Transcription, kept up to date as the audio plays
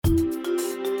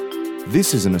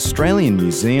This is an Australian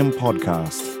Museum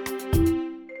podcast.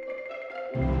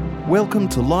 Welcome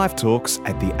to Live Talks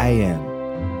at the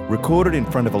AM, recorded in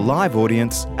front of a live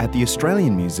audience at the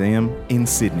Australian Museum in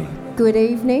Sydney. Good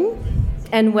evening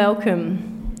and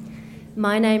welcome.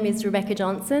 My name is Rebecca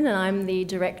Johnson and I'm the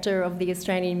Director of the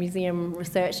Australian Museum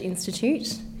Research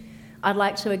Institute. I'd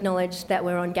like to acknowledge that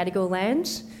we're on Gadigal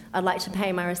land. I'd like to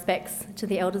pay my respects to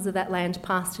the elders of that land,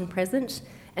 past and present,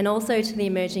 and also to the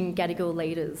emerging Gadigal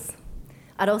leaders.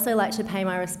 I'd also like to pay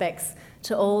my respects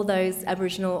to all those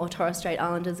Aboriginal or Torres Strait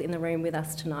Islanders in the room with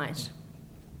us tonight.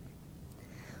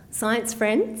 Science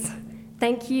friends,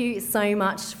 thank you so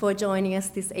much for joining us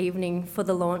this evening for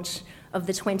the launch of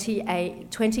the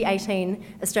 2018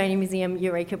 Australian Museum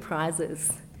Eureka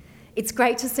Prizes. It's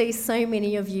great to see so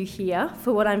many of you here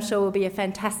for what I'm sure will be a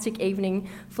fantastic evening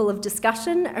full of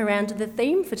discussion around the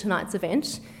theme for tonight's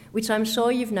event, which I'm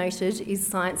sure you've noted is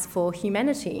Science for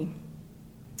Humanity.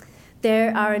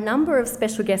 There are a number of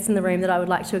special guests in the room that I would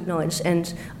like to acknowledge,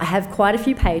 and I have quite a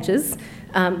few pages.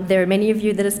 There are many of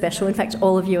you that are special, in fact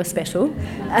all of you are special.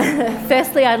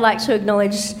 Firstly, I'd like to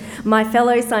acknowledge my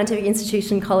fellow scientific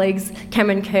institution colleagues,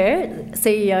 Cameron Kerr,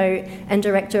 CEO and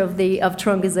Director of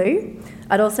Taronga Zoo.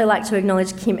 I'd also like to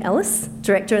acknowledge Kim Ellis,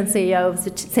 Director and CEO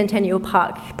of Centennial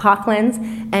Parklands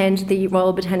and the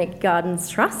Royal Botanic Gardens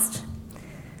Trust.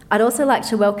 I'd also like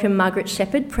to welcome Margaret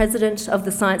Shepherd, President of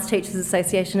the Science Teachers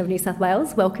Association of New South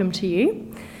Wales. Welcome to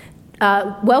you.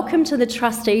 Welcome to the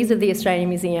trustees of the Australian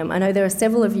Museum. I know there are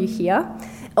several of you here.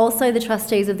 Also the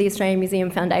trustees of the Australian Museum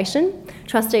Foundation,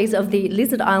 trustees of the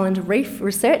Lizard Island Reef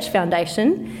Research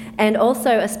Foundation, and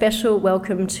also a special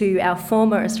welcome to our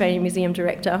former Australian Museum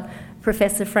Director,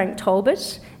 Professor Frank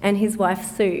Talbot, and his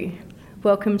wife Sue.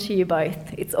 Welcome to you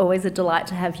both. It's always a delight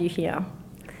to have you here.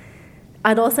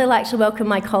 I'd also like to welcome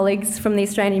my colleagues from the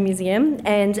Australian Museum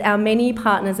and our many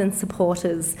partners and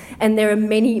supporters. And there are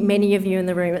many, many of you in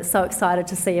the room. It's so excited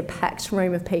to see a packed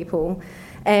room of people.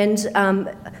 And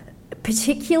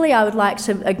particularly I would like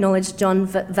to acknowledge John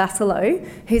Vassilo,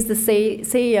 who's the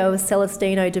CEO of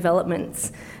Celestino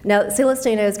Developments. Now,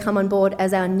 Celestino has come on board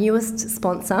as our newest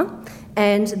sponsor,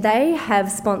 and they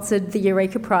have sponsored the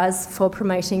Eureka Prize for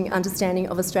promoting understanding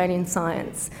of Australian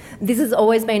science. This has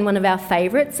always been one of our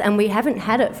favourites, and we haven't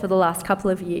had it for the last couple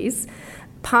of years.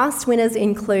 Past winners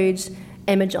include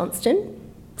Emma Johnston,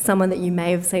 someone that you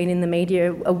may have seen in the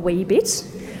media a wee bit,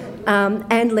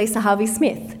 and Lisa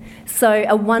Harvey-Smith. So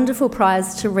a wonderful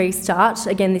prize to restart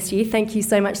again this year. Thank you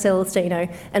so much,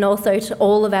 Celestino, and also to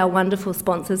all of our wonderful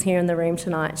sponsors here in the room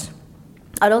tonight.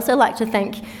 I'd also like to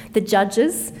thank the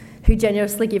judges who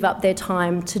generously give up their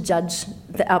time to judge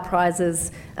our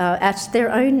prizes on their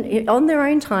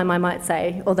own time, I might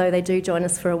say, although they do join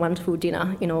us for a wonderful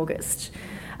dinner in August.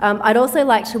 I'd also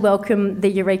like to welcome the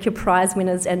Eureka Prize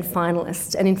winners and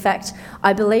finalists. And in fact,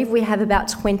 I believe we have about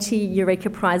 20 Eureka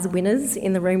Prize winners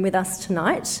in the room with us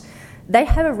tonight. They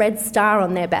have a red star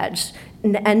on their badge.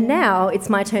 And now it's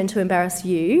my turn to embarrass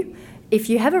you. If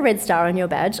you have a red star on your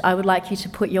badge, I would like you to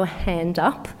put your hand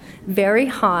up very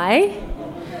high.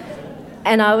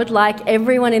 And I would like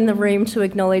everyone in the room to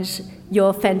acknowledge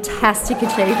your fantastic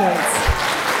achievements.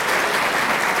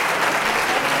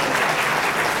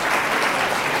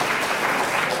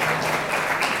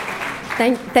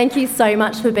 Thank you so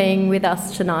much for being with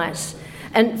us tonight.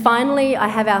 And finally, I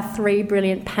have our three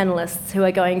brilliant panellists who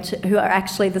are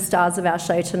actually the stars of our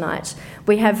show tonight.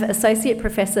 We have Associate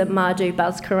Professor Madhu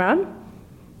Bhaskaran.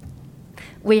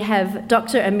 We have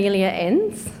Dr. Amelia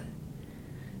Enns.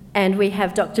 And we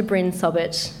have Dr. Bryn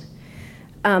Sobbott.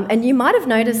 And you might have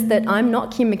noticed that I'm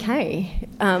not Kim McKay.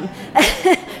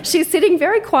 She's sitting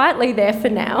very quietly there for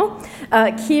now.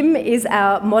 Kim is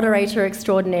our moderator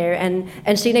extraordinaire,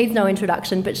 and she needs no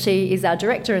introduction, but she is our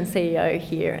director and CEO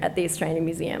here at the Australian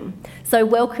Museum. So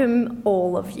welcome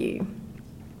all of you.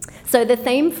 So the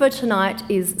theme for tonight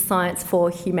is Science for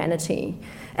Humanity.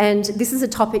 And this is a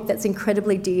topic that's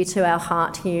incredibly dear to our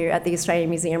heart here at the Australian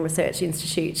Museum Research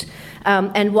Institute.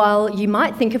 And while you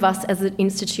might think of us as an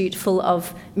institute full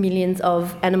of millions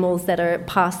of animals that are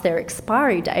past their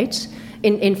expiry date,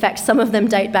 in fact, some of them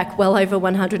date back well over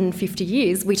 150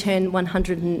 years. We turn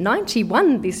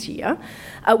 191 this year.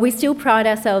 We still pride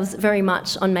ourselves very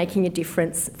much on making a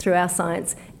difference through our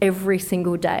science every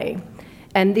single day.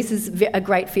 And this is a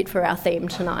great fit for our theme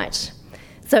tonight.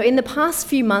 So in the past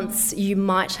few months, you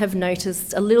might have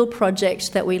noticed a little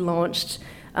project that we launched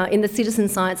in the citizen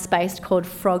science space called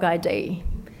Frog ID.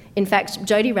 In fact,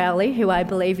 Jodie Rowley, who I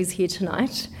believe is here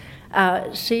tonight,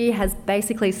 She has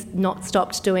basically not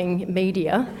stopped doing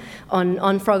media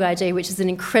on Frog ID, which is an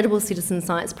incredible citizen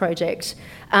science project.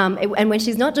 And when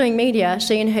she's not doing media,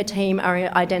 she and her team are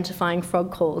identifying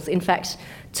frog calls. In fact,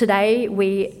 today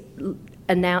we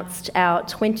announced our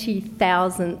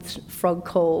 20,000th frog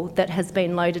call that has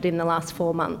been loaded in the last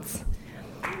 4 months.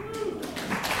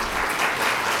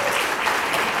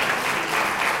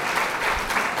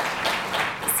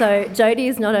 So Jodie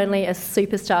is not only a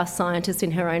superstar scientist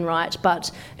in her own right, but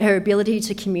her ability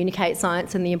to communicate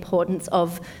science and the importance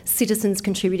of citizens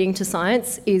contributing to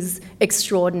science is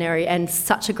extraordinary and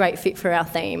such a great fit for our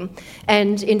theme.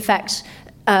 And in fact,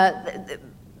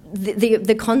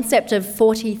 the concept of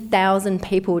 40,000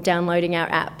 people downloading our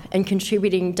app and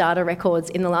contributing data records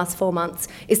in the last 4 months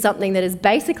is something that is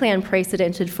basically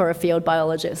unprecedented for a field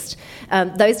biologist.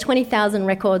 Those 20,000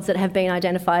 records that have been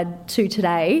identified to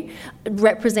today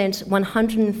represent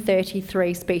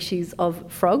 133 species of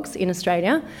frogs in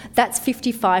Australia. That's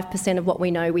 55% of what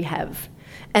we know we have.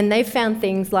 And they've found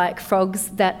things like frogs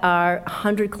that are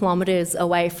 100 kilometres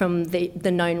away from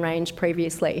the known range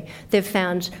previously. They've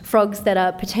found frogs that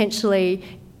are potentially,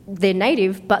 they're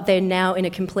native, but they're now in a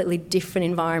completely different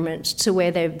environment to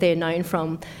where they're known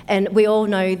from. And we all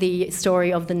know the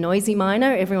story of the noisy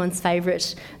miner, everyone's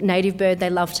favourite native bird they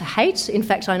love to hate. In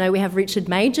fact, I know we have Richard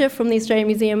Major from the Australian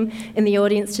Museum in the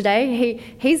audience today.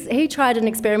 He tried an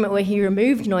experiment where he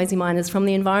removed noisy miners from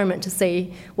the environment to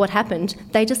see what happened.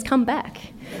 They just come back.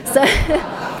 So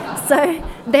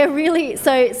they're really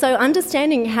so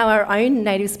understanding how our own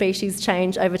native species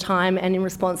change over time and in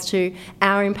response to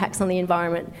our impacts on the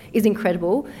environment is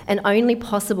incredible and only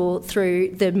possible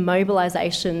through the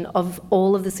mobilisation of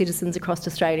all of the citizens across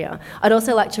Australia. I'd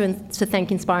also like to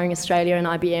thank Inspiring Australia and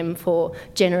IBM for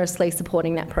generously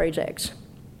supporting that project.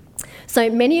 So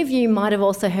many of you might have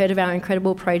also heard of our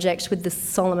incredible project with the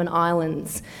Solomon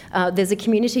Islands. There's a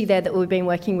community there that we've been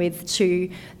working with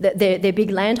they're big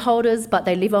landholders, but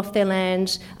they live off their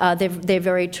land. They're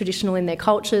very traditional in their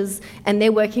cultures, and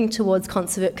they're working towards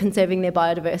conserving their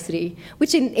biodiversity,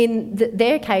 which in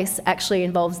their case actually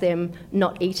involves them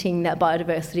not eating that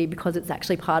biodiversity because it's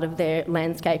actually part of their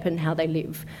landscape and how they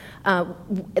live.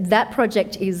 That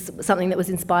project is something that was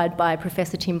inspired by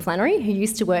Professor Tim Flannery, who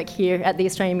used to work here at the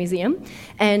Australian Museum,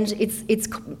 and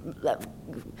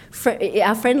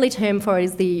our friendly term for it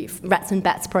is the Rats and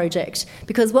Bats project,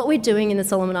 because what we're doing in the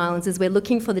Solomon Islands is we're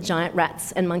looking for the giant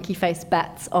rats and monkey-faced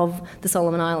bats of the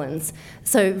Solomon Islands.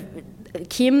 So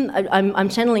Kim, I'm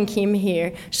channeling Kim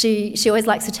here. She always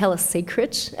likes to tell a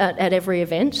secret at every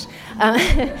event.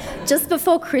 Just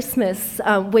before Christmas,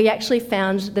 we actually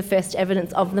found the first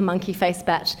evidence of the monkey-faced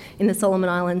bat in the Solomon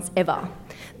Islands ever.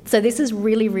 So this is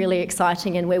really, really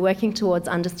exciting, and we're working towards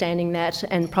understanding that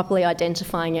and properly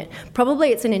identifying it. Probably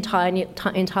it's an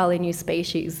entirely new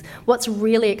species. What's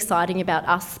really exciting about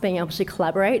us being able to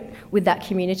collaborate with that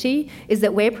community is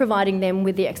that we're providing them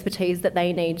with the expertise that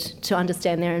they need to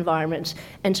understand their environment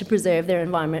and to preserve their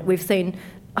environment. We've seen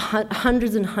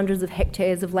hundreds and hundreds of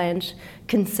hectares of land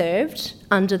conserved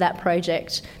under that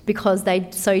project because they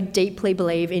so deeply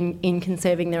believe in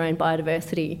conserving their own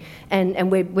biodiversity, and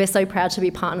we're so proud to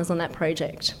be partners on that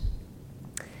project.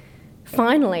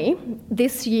 Finally,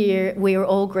 this year we were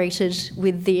all greeted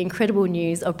with the incredible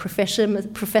news of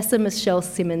Professor Michelle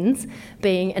Simmonds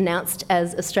being announced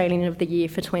as Australian of the Year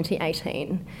for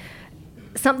 2018.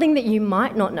 Something that you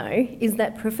might not know is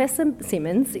that Professor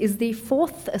Simmonds is the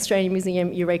 4th Australian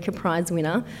Museum Eureka Prize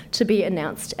winner to be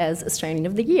announced as Australian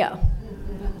of the Year.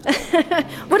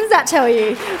 What does that tell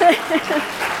you?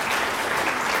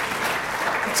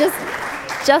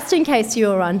 Just in case you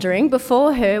were wondering,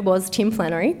 before her was Tim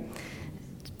Flannery,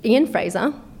 Ian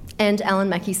Fraser and Alan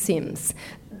Mackie-Sims.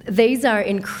 These are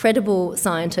incredible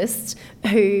scientists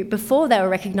who, before they were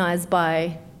recognised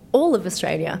by all of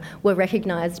Australia, were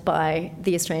recognised by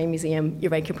the Australian Museum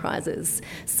Eureka Prizes.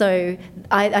 So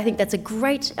I think that's a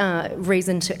great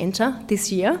reason to enter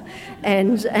this year,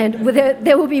 and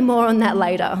there will be more on that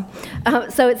later.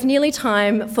 So it's nearly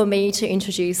time for me to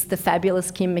introduce the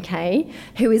fabulous Kim McKay,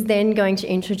 who is then going to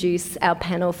introduce our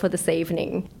panel for this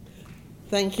evening.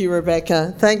 Thank you,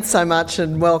 Rebecca. Thanks so much,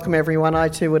 and welcome everyone. I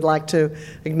too would like to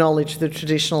acknowledge the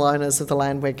traditional owners of the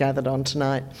land we're gathered on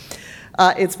tonight.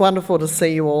 It's wonderful to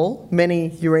see you all, many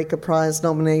Eureka Prize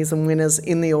nominees and winners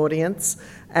in the audience,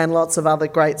 and lots of other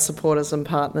great supporters and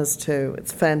partners too.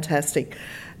 It's fantastic.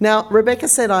 Now, Rebecca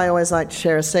said I always like to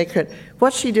share a secret.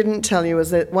 What she didn't tell you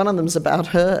is that one of them's about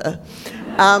her.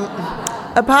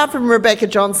 Apart from Rebecca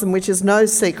Johnson, which is no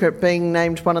secret, being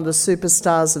named one of the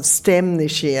superstars of STEM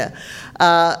this year,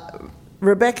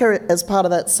 Rebecca, as part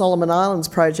of that Solomon Islands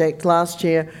project last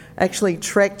year, actually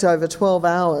trekked over 12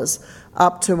 hours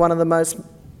up to one of the most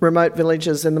remote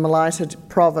villages in the Malaita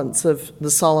province of the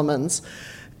Solomons.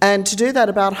 And to do that,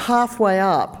 about halfway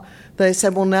up, they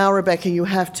said, well, now, Rebecca, you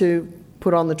have to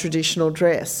put on the traditional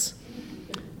dress.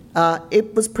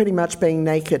 It was pretty much being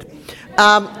naked.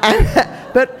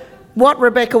 But what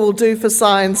Rebecca will do for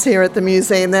science here at the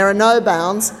museum, there are no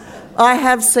bounds. I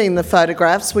have seen the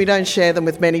photographs. We don't share them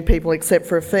with many people except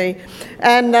for a fee.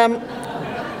 And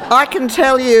I can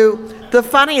tell you the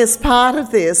funniest part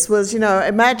of this was,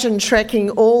 imagine trekking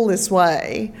all this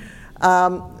way,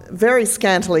 very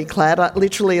scantily clad,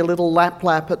 literally a little lap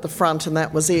at the front, and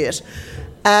that was it.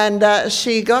 And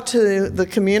she got to the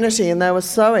community and they were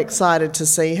so excited to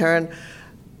see her, and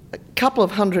a couple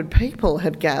of hundred people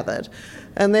had gathered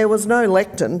and there was no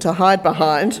lectern to hide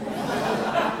behind.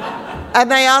 And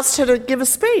they asked her to give a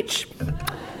speech.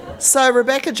 So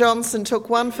Rebecca Johnson took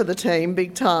one for the team,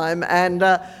 big time, and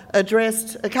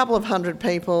addressed a couple of hundred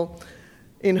people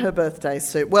in her birthday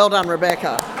suit. Well done,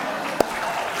 Rebecca.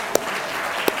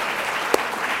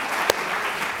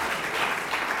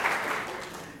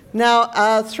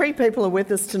 Now, 3 people are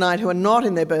with us tonight who are not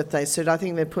in their birthday suit. I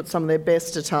think they've put some of their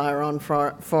best attire on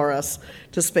for us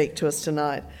to speak to us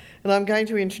tonight. And I'm going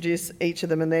to introduce each of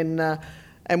them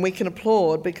and we can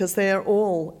applaud because they are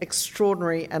all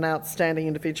extraordinary and outstanding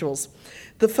individuals.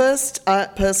 The first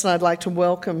person I'd like to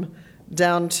welcome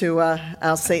down to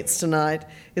our seats tonight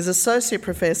is Associate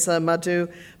Professor Madhu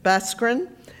Bhaskaran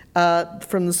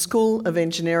from the School of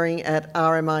Engineering at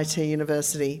RMIT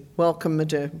University. Welcome,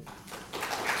 Madhu.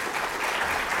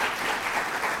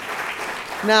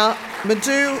 Now,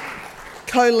 Madhu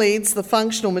co-leads the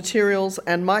Functional Materials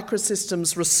and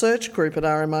Microsystems Research Group at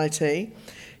RMIT.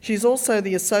 She's also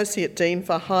the Associate Dean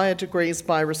for Higher Degrees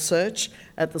by Research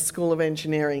at the School of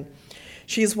Engineering.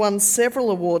 She has won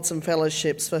several awards and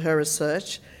fellowships for her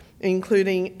research,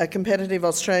 including a competitive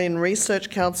Australian Research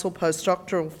Council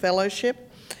postdoctoral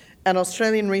fellowship and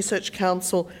Australian Research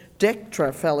Council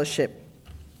DECTRA fellowship.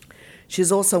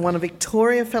 She's also won a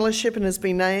Victoria Fellowship and has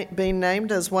been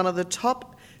named as one of the top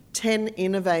 10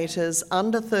 innovators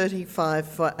under 35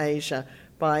 for Asia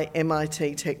by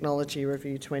MIT Technology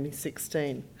Review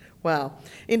 2016. Wow.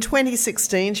 In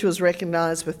 2016, she was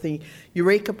recognised with the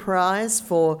Eureka Prize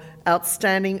for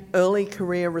Outstanding Early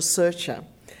Career Researcher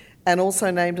and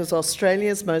also named as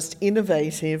Australia's Most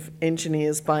Innovative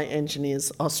Engineers by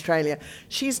Engineers Australia.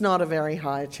 She's not a very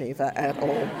high achiever at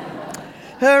all.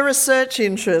 Her research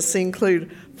interests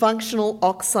include functional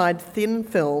oxide thin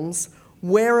films,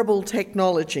 wearable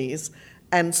technologies,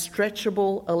 and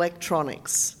stretchable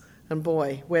electronics. And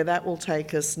boy, where that will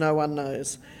take us, no one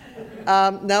knows.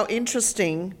 Now,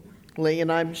 interestingly,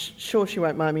 and I'm sure she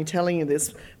won't mind me telling you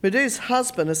this, Madhu's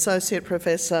husband, Associate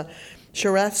Professor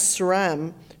Sharath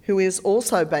Saram, who is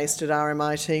also based at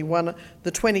RMIT, won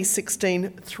the 2016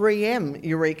 3M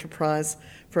Eureka Prize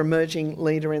for Emerging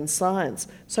Leader in Science.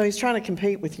 So he's trying to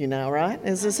compete with you now, right?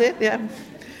 Is this it? Yeah.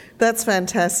 That's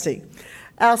fantastic.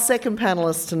 Our second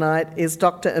panellist tonight is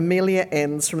Dr. Amelia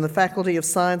Enns from the Faculty of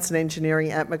Science and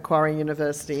Engineering at Macquarie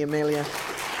University. Amelia.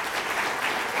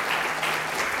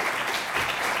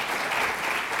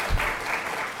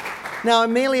 Now,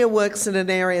 Amelia works in an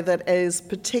area that is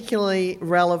particularly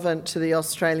relevant to the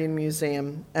Australian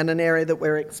Museum and an area that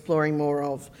we're exploring more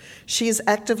of. She is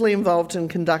actively involved in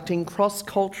conducting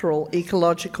cross-cultural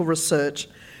ecological research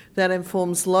that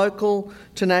informs local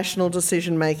to national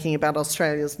decision-making about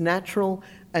Australia's natural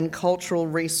and cultural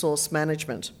resource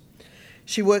management.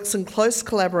 She works in close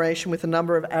collaboration with a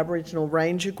number of Aboriginal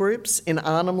ranger groups in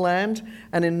Arnhem Land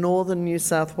and in northern New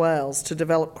South Wales to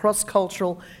develop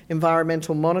cross-cultural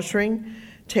environmental monitoring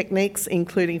techniques,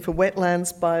 including for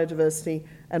wetlands, biodiversity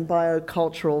and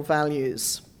biocultural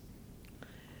values.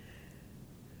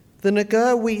 The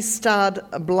Ngur Stad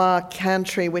Bla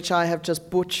Country, which I have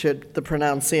just butchered the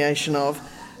pronunciation of,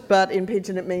 but in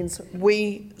Pidgin it means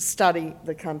we study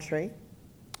the country,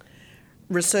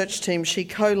 research team she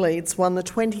co-leads won the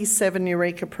 27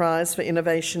 Eureka Prize for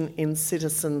Innovation in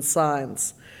Citizen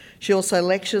Science. She also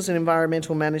lectures in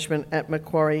environmental management at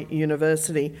Macquarie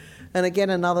University. And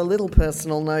again, another little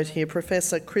personal note here,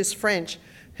 Professor Chris French,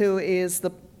 who is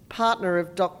the partner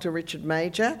of Dr. Richard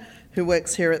Major, who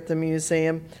works here at the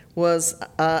museum, was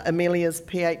Amelia's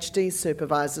PhD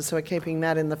supervisor, so we're keeping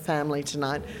that in the family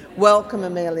tonight. Welcome,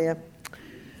 Amelia.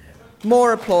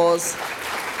 More applause.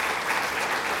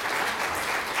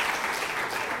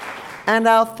 And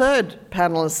our third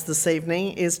panellist this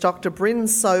evening is Dr. Bryn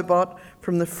Sobot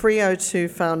from the Free02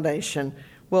 Foundation.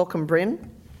 Welcome,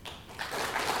 Bryn.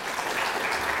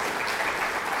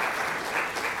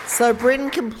 So Bryn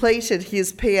completed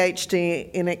his PhD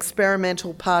in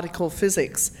experimental particle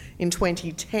physics in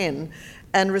 2010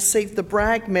 and received the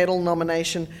Bragg Medal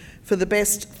nomination for the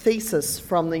best thesis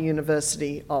from the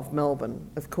University of Melbourne.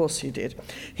 Of course you did.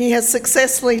 He has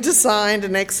successfully designed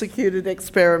and executed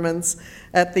experiments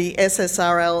at the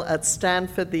SSRL at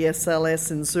Stanford, the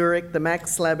SLS in Zurich, the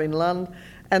Max Lab in Lund,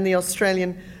 and the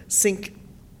Australian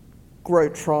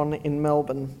Synchrotron in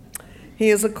Melbourne. He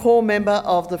is a core member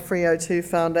of the Free02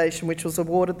 Foundation, which was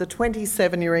awarded the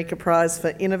 27 Eureka Prize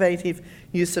for innovative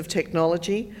use of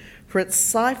technology for its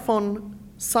siphon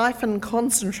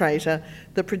concentrator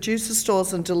that produces,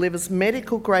 stores and delivers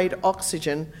medical-grade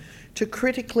oxygen to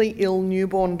critically ill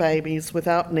newborn babies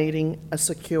without needing a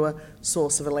secure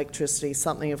source of electricity,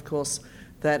 something, of course,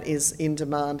 that is in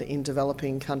demand in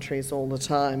developing countries all the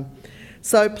time.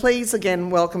 So please again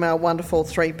welcome our wonderful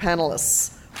three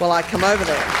panellists while I come over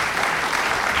there.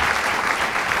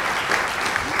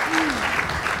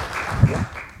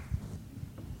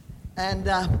 And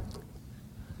let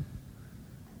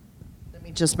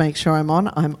me just make sure I'm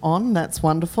on. I'm on, that's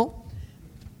wonderful.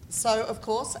 So, of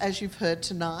course, as you've heard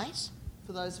tonight,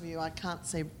 for those of you I can't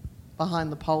see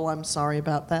behind the pole, I'm sorry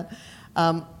about that.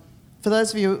 For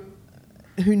those of you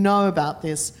who know about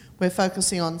this, we're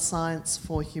focusing on science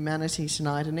for humanity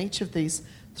tonight, and each of these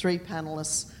three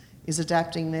panellists is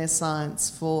adapting their science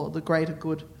for the greater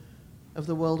good of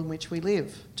the world in which we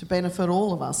live, to benefit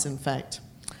all of us, in fact.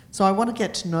 So I want to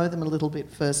get to know them a little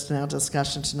bit first in our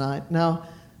discussion tonight. Now,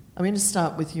 I'm going to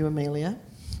start with you, Amelia.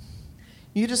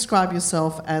 You describe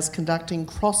yourself as conducting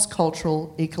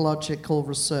cross-cultural ecological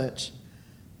research.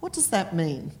 What does that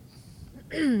mean?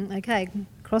 Okay,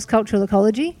 cross-cultural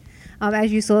ecology.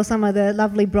 As you saw, some of the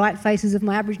lovely bright faces of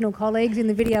my Aboriginal colleagues in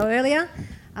the video earlier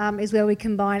is where we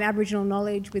combine Aboriginal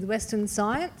knowledge with Western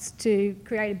science to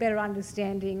create a better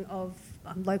understanding of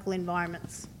local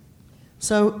environments.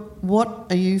 So what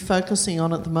are you focusing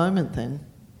on at the moment then?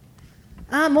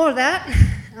 More of that,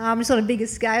 just on a bigger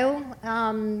scale.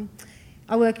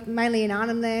 I work mainly in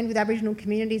Arnhem Land with Aboriginal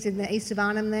communities in the east of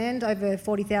Arnhem Land, over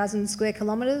 40,000 square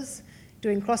kilometres,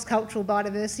 doing cross-cultural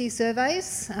biodiversity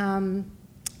surveys.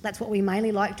 That's what we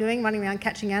mainly like doing, running around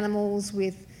catching animals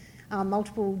with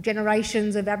multiple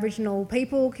generations of Aboriginal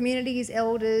people, communities,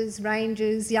 elders,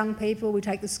 rangers, young people. We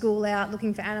take the school out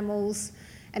looking for animals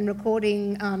and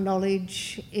recording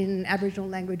knowledge in Aboriginal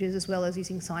languages, as well as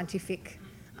using scientific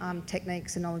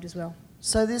techniques and knowledge as well.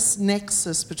 So this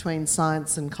nexus between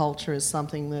science and culture is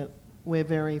something that we're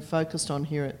very focused on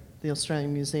here at the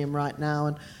Australian Museum right now.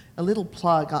 And a little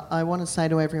plug, I want to say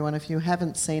to everyone, if you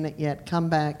haven't seen it yet, come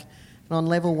back and on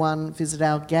level 1 visit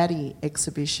our Gadi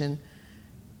exhibition.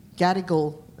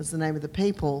 Gadigal is the name of the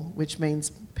people, which means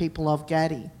people of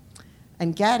Gadi.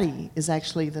 And Gadi is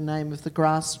actually the name of the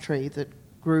grass tree that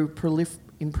grew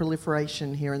in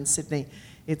proliferation here in Sydney.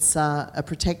 It's a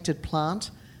protected plant.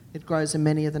 It grows in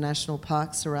many of the national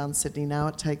parks around Sydney now.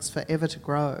 It takes forever to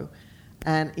grow.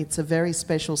 And it's a very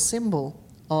special symbol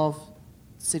of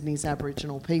Sydney's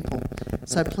Aboriginal people.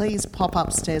 So please pop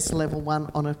upstairs to level 1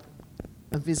 on a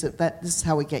visit. This is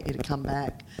how we get you to come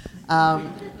back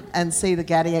and see the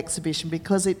Gadi exhibition,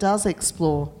 because it does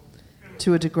explore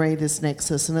to a degree this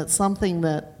nexus, and it's something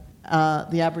that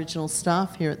the Aboriginal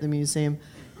staff here at the museum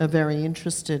are very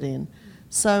interested in.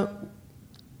 So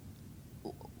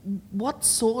what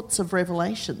sorts of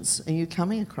revelations are you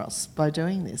coming across by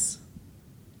doing this?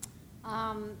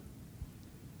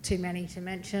 Too many to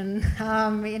mention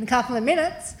in a couple of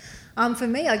minutes. For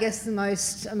me, I guess the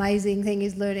most amazing thing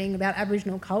is learning about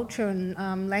Aboriginal culture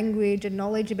and language and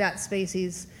knowledge about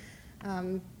species.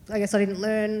 I guess I didn't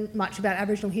learn much about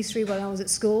Aboriginal history when I was at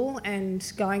school,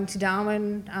 and going to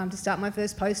Darwin to start my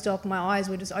first postdoc, my eyes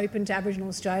were just open to Aboriginal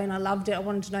Australia, and I loved it. I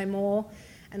wanted to know more,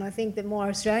 and I think that more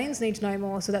Australians need to know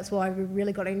more, so that's why we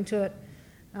really got into it.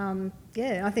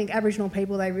 I think Aboriginal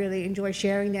people, they really enjoy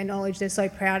sharing their knowledge. They're so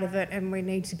proud of it, and we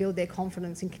need to build their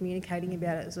confidence in communicating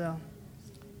about it as well.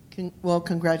 Well,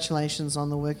 congratulations on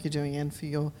the work you're doing and for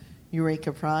your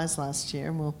Eureka Prize last year,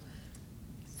 and we'll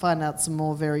find out some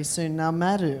more very soon. Now,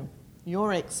 Madhu,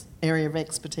 your area of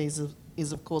expertise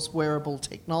is, of course, wearable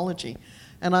technology,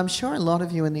 and I'm sure a lot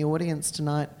of you in the audience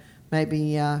tonight may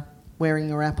be wearing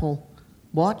your Apple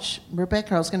Watch.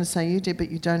 Rebecca, I was going to say you did,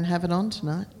 but you don't have it on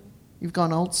tonight. You've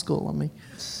gone old school on me.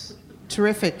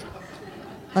 Terrific.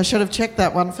 I should have checked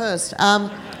that one first.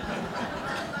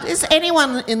 Is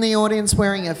anyone in the audience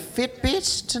wearing a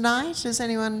Fitbit tonight? Is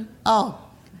anyone? Oh,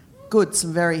 good,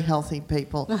 some very healthy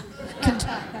people.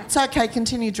 It's okay,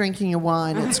 continue drinking your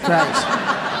wine, it's great.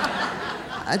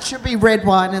 It should be red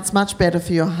wine, it's much better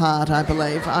for your heart, I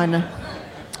believe. I know.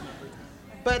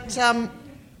 But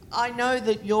I know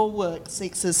that your work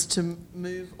seeks us to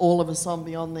move all of us on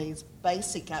beyond these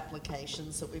basic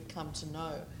applications that we've come to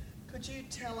know. Could you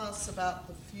tell us about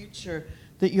the future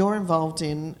that you're involved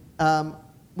in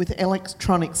with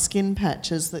electronic skin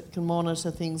patches that can monitor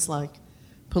things like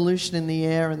pollution in the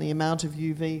air and the amount of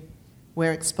UV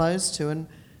we're exposed to,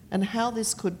 and how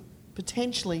this could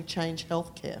potentially change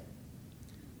healthcare?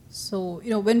 So,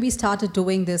 when we started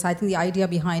doing this, I think the idea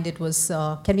behind it was,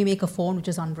 can we make a phone which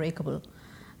is unbreakable?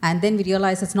 And then we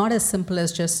realized it's not as simple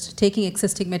as just taking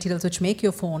existing materials which make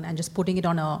your phone and just putting it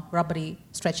on a rubbery,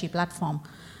 stretchy platform.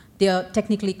 They are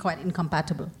technically quite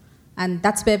incompatible. And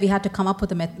that's where we had to come up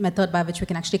with a method by which we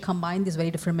can actually combine these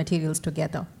very different materials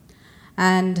together.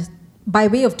 And by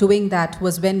way of doing that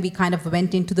was when we kind of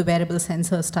went into the wearable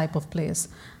sensors type of place.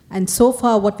 And so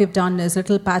far what we've done is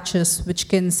little patches which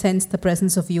can sense the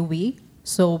presence of UV,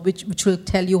 so which will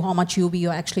tell you how much UV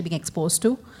you're actually being exposed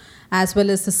to, as well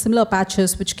as the similar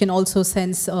patches which can also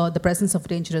sense the presence of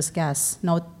dangerous gas.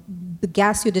 Now, the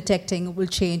gas you're detecting will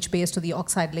change based on the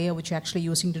oxide layer which you're actually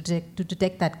using to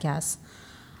detect that gas.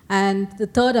 And the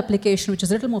third application, which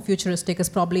is a little more futuristic, is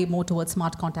probably more towards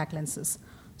smart contact lenses.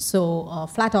 So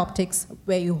flat optics,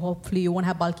 where hopefully you won't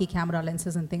have bulky camera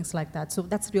lenses and things like that. So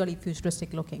that's really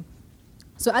futuristic looking.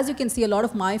 So as you can see, a lot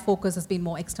of my focus has been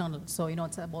more external. So,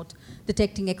 it's about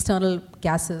detecting external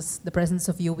gases, the presence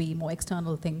of UV, more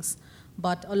external things.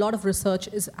 But a lot of research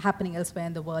is happening elsewhere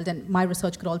in the world, and my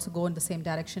research could also go in the same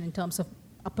direction in terms of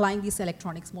applying these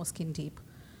electronics more skin deep.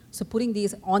 So putting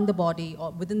these on the body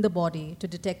or within the body to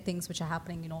detect things which are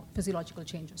happening, physiological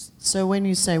changes. So when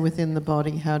you say within the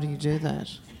body, how do you do that?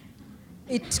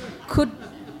 It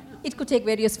could take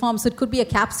various forms. It could be a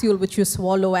capsule which you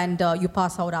swallow and you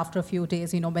pass out after a few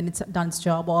days, when it's done its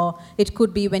job. Or it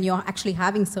could be when you're actually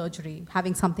having surgery,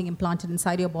 having something implanted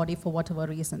inside your body for whatever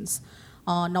reasons.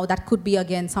 Now that could be,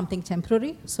 again, something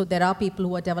temporary. So there are people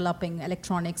who are developing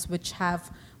electronics which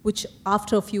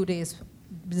after a few days,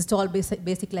 it's all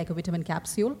basically like a vitamin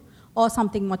capsule, or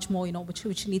something much more,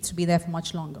 which needs to be there for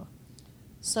much longer.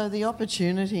 So the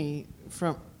opportunity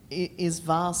is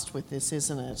vast with this,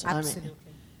 isn't it? Absolutely.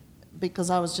 Because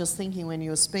I was just thinking when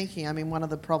you were speaking, one of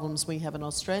the problems we have in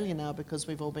Australia now, because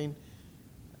we've all been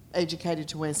educated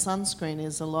to wear sunscreen,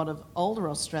 is a lot of older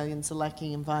Australians are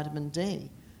lacking in vitamin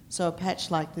D. So a patch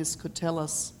like this could tell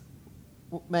us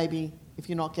maybe if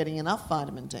you're not getting enough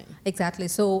vitamin D. Exactly.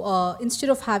 So instead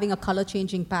of having a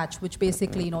color-changing patch, which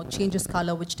basically changes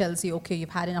color, which tells you, okay, you've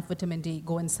had enough vitamin D,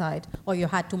 go inside, or you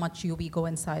had too much UV, go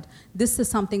inside. This is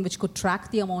something which could track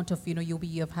the amount of UV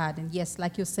you've had. And yes,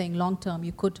 like you're saying, long-term,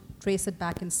 you could trace it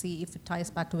back and see if it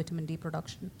ties back to vitamin D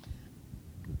production.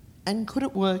 And could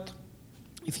it work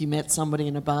if you met somebody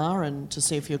in a bar and to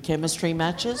see if your chemistry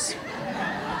matches?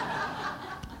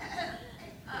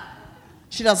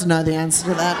 She doesn't know the answer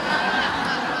to that.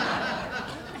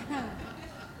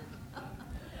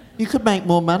 You could make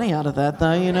more money out of that,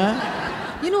 though,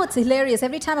 It's hilarious.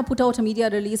 Every time I put out a media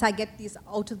release, I get these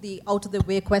out of the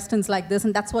way questions like this,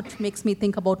 and that's what makes me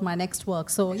think about my next work.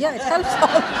 So yeah, it helps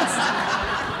always.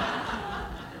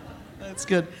 That's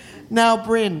good. Now,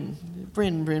 Bryn,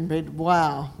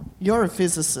 wow, you're a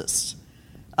physicist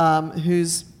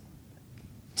who's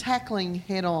tackling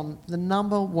head-on the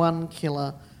 #1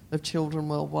 killer of children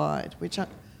worldwide, which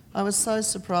I was so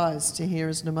surprised to hear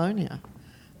is pneumonia.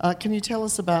 Can you tell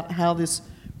us about how this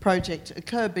project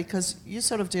occurred? Because you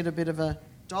sort of did a bit of a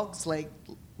dog's leg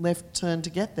left turn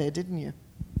to get there, didn't you?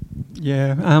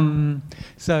 Yeah.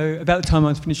 So about the time I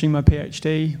was finishing my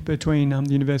PhD between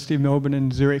the University of Melbourne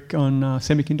and Zurich on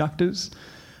semiconductors,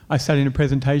 I sat in a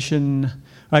presentation.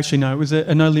 Actually, no, it was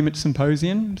a no-limit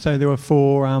symposium. So there were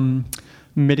 4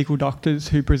 medical doctors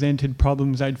who presented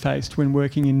problems they'd faced when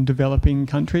working in developing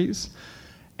countries.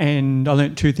 And I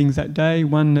learnt 2 things that day.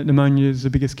 One, that pneumonia is the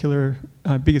biggest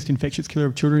infectious killer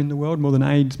of children in the world, more than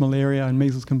AIDS, malaria and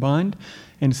measles combined.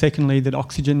 And secondly, that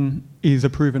oxygen is a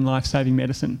proven life-saving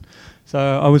medicine. So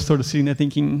I was sort of sitting there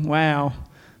thinking, wow,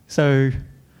 so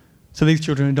these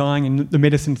children are dying and the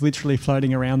medicine's literally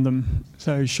floating around them.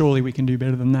 So surely we can do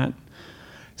better than that.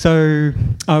 So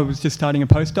I was just starting a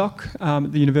postdoc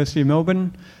at the University of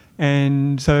Melbourne,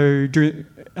 and so during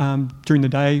the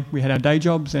day we had our day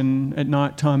jobs, and at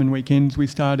night time and weekends we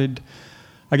started,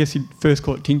 I guess you'd first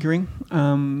call it tinkering,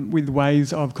 with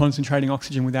ways of concentrating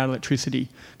oxygen without electricity,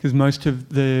 because most of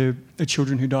the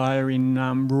children who die are in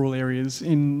rural areas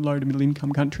in low to middle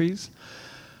income countries.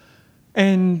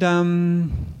 And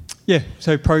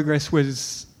so progress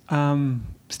was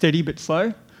steady but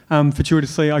slow.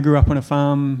 Fortuitously, I grew up on a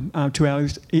farm 2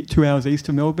 hours east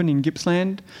of Melbourne in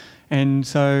Gippsland, and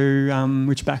so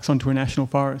which backs onto a national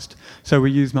forest. So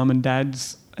we used mum and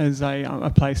dad's as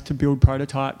a place to build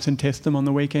prototypes and test them on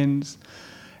the weekends.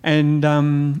 And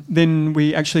then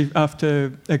we actually,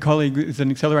 after a colleague is an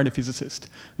accelerator physicist,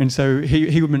 and so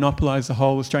he would monopolise the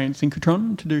whole Australian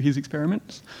synchrotron to do his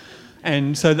experiments.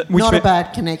 And so not a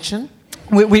bad connection.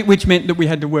 Which meant that we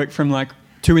had to work from like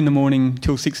 2 a.m.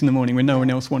 till 6 a.m. when no one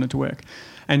else wanted to work.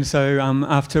 And so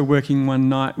after working one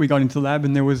night, we got into the lab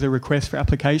and there was a request for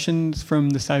applications from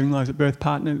the Saving Lives at Birth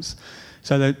partners.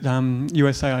 So that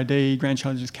USAID, Grand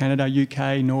Challenges Canada,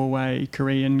 UK, Norway,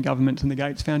 Korean governments and the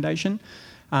Gates Foundation,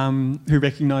 who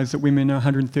recognise that women are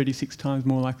 136 times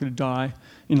more likely to die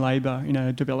in labour in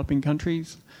a developing country.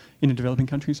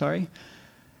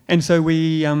 And so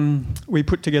we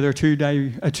put together a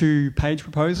 2-page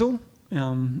proposal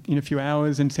in a few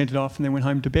hours and sent it off, and then went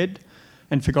home to bed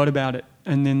and forgot about it.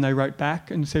 And then they wrote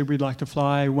back and said, we'd like to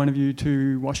fly one of you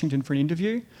to Washington for an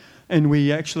interview. And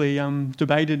we actually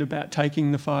debated about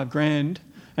taking the $5,000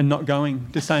 and not going,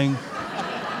 just saying,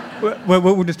 well,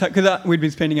 we'll just take, because we'd been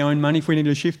spending our own money. If we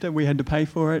needed a shifter, we had to pay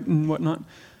for it and whatnot.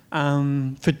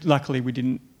 Luckily, we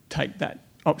didn't take that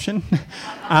option.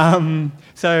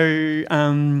 So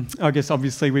I guess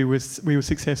obviously we were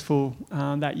successful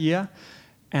that year,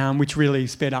 which really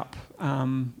sped up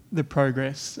the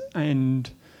progress and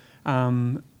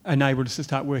enabled us to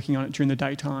start working on it during the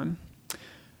daytime.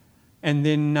 And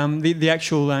then the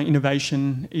actual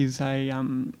innovation is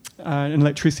an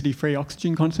electricity-free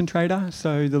oxygen concentrator.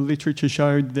 So the literature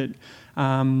showed that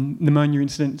pneumonia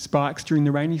incident spikes during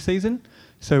the rainy season.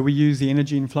 So we use the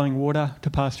energy in flowing water to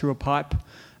pass through a pipe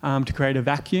to create a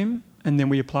vacuum, and then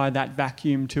we apply that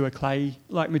vacuum to a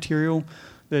clay-like material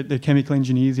that the chemical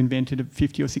engineers invented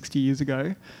 50 or 60 years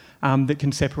ago that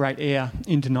can separate air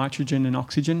into nitrogen and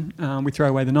oxygen. We throw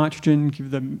away the nitrogen, give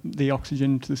the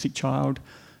oxygen to the sick child,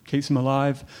 keeps them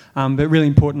alive. But really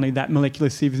importantly, that molecular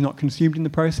sieve is not consumed in the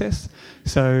process,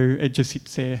 so it just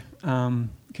sits there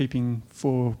keeping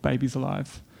 4 babies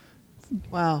alive.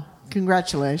 Wow,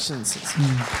 congratulations.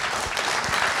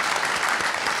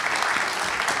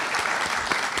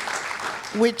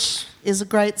 Which is a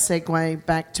great segue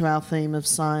back to our theme of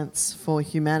science for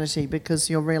humanity, because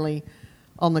you're really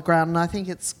on the ground. And I think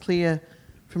it's clear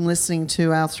from listening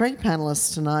to our 3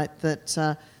 panellists tonight that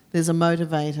there's a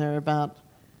motivator about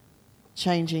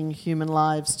changing human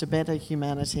lives to better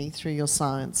humanity through your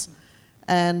science.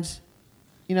 And,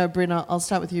 you know, Bryn, I'll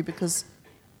start with you, because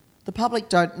the public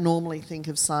don't normally think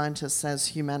of scientists as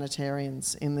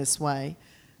humanitarians in this way.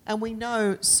 And we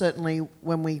know certainly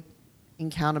when we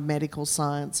encounter medical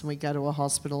science and we go to a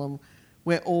hospital and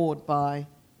we're awed by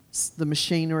the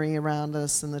machinery around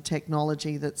us and the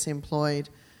technology that's employed,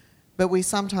 but we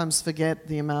sometimes forget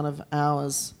the amount of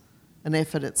hours and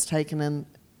effort it's taken, and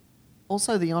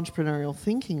also the entrepreneurial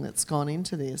thinking that's gone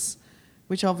into this,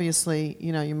 which obviously,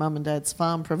 you know, your mum and dad's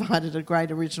farm provided a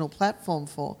great original platform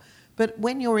for. But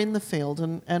when you're in the field,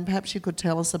 and perhaps you could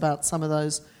tell us about some of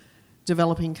those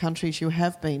developing countries you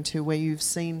have been to where you've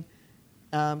seen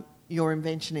your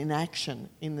invention in action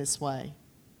in this way.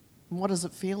 What does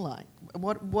it feel like?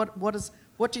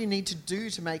 What do you need to do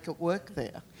to make it work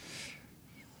there?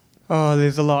 Oh,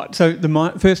 there's a lot. So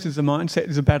first is the mindset.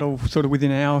 Is a battle sort of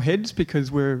within our heads,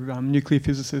 because we're nuclear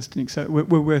physicists, and so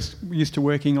we're used to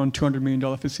working on $200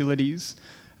 million facilities,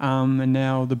 and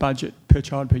now the budget per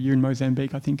child per year in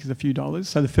Mozambique, I think, is a few dollars.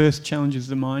 So the first challenge is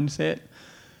the mindset.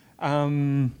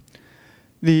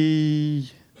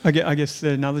 I guess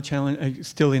another challenge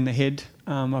still in the head.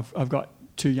 I've got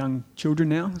 2 young children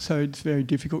now, so it's very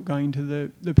difficult going to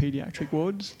the paediatric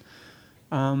wards.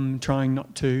 Trying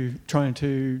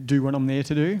to do what I'm there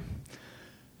to do.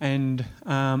 And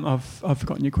I've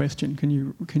forgotten your question. Can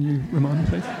you remind me,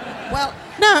 please? Well,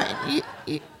 no,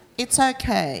 it's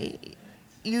okay.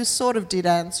 You sort of did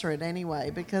answer it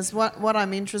anyway, because what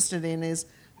I'm interested in is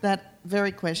that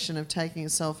very question of taking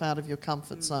yourself out of your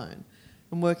comfort zone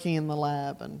and working in the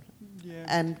lab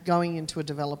and going into a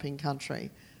developing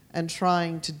country and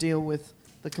trying to deal with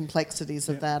the complexities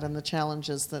of that and the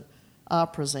challenges that are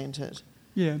presented.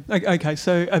 Yeah, okay,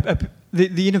 so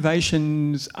the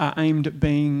innovations are aimed at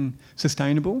being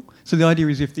sustainable. So the idea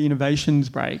is if the innovations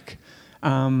break,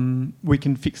 we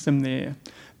can fix them there.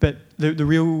 But the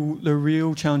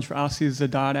real challenge for us is the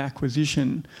data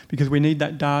acquisition, because we need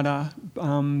that data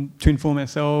to inform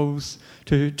ourselves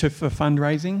for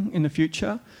fundraising in the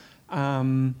future.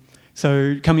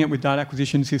 So coming up with data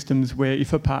acquisition systems where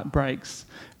if a part breaks,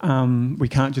 we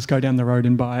can't just go down the road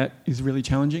and buy it is really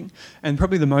challenging. And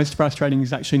probably the most frustrating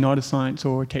is actually not a science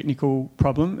or a technical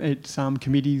problem. It's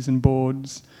committees and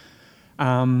boards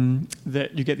that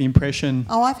you get the impression...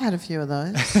 Oh, I've had a few of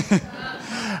those.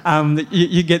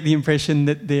 You get the impression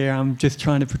that they're just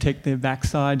trying to protect their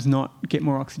backsides, not get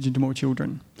more oxygen to more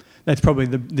children. That's probably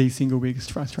the single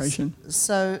biggest frustration.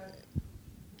 So,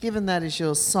 given that is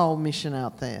your sole mission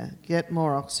out there, get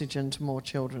more oxygen to more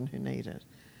children who need it.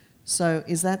 So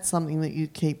is that something that you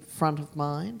keep front of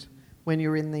mind when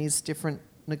you're in these different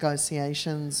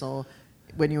negotiations or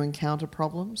when you encounter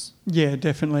problems? Yeah,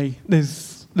 definitely.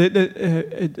 It's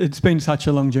been such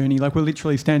a long journey. Like, we're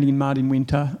literally standing in mud in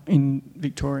winter in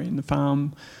Victoria in the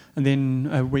farm, and then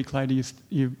a week later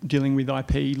you're dealing with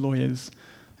IP lawyers,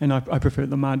 and I prefer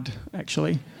the mud,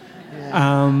 actually.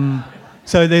 Yeah.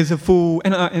 So there's a full...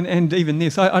 And even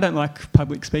this, I don't like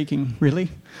public speaking, really.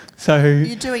 So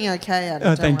you're doing okay at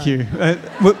it, thank you.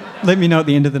 Well, let me know at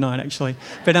the end of the night, actually.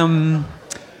 But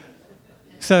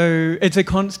so it's a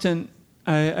constant...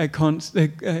 I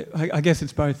guess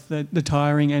it's both the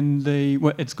tiring and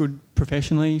it's good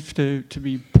professionally to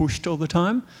be pushed all the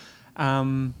time.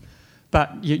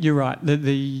 But you're right.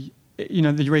 The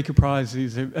Eureka Prize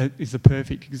is a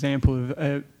perfect example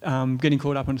of getting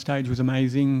caught up on stage was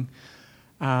amazing.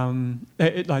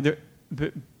 But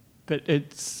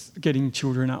it's getting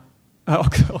children up,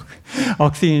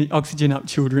 oxygen up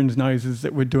children's noses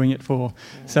that we're doing it for.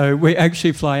 So we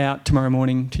actually fly out tomorrow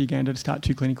morning to Uganda to start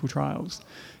 2 clinical trials.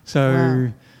 So,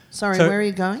 wow. Sorry, where are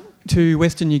you going? To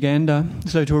Western Uganda,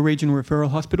 so to a regional referral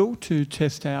hospital to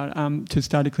test out, to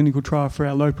start a clinical trial for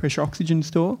our low pressure oxygen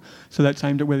store. So that's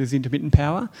aimed at where there's intermittent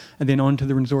power, and then on to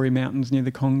the Rwenzori Mountains near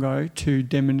the Congo to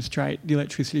demonstrate the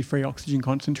electricity-free oxygen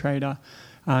concentrator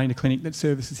in a clinic that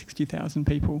services 60,000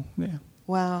 people there.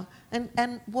 Wow.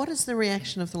 And what is the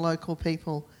reaction of the local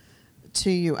people to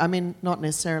you? I mean, not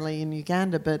necessarily in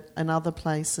Uganda, but in other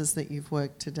places that you've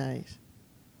worked to date?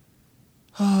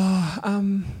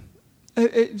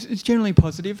 It's generally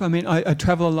positive. I mean, I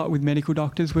travel a lot with medical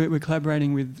doctors. We're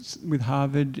collaborating with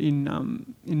Harvard in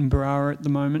Mbarara at the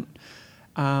moment.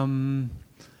 And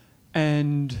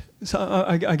so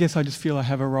I guess I just feel I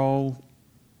have a role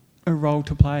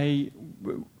to play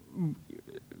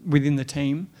within the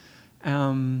team.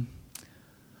 So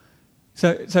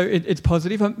it's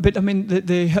positive, but I mean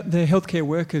the healthcare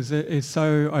workers is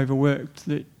so overworked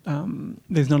that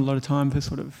there's not a lot of time for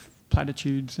sort of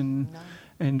platitudes and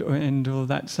all of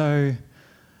that. So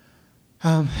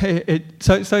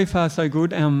so far so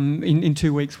good. In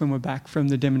 2 weeks when we're back from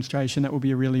the demonstration, that will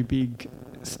be a really big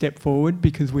step forward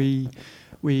because we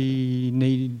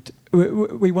want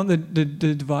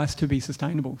the device to be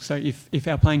sustainable. So if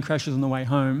our plane crashes on the way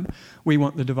home, we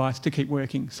want the device to keep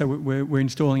working. So we're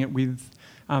installing it with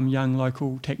young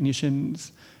local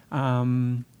technicians,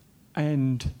 and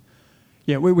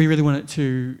yeah, we really want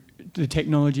the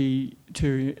technology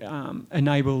to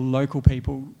enable local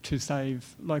people to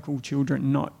save local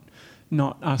children, not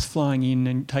us flying in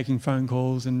and taking phone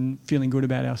calls and feeling good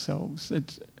about ourselves.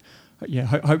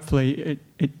 Hopefully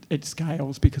it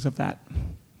scales because of that.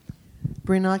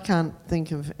 Bryn, I can't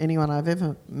think of anyone I've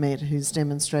ever met who's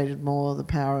demonstrated more the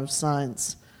power of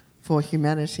science for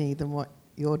humanity than what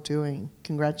you're doing.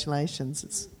 Congratulations,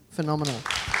 it's phenomenal.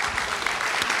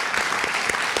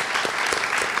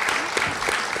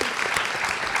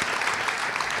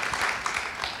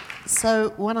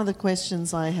 So one of the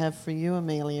questions I have for you,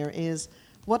 Amelia, is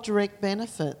what direct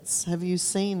benefits have you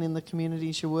seen in the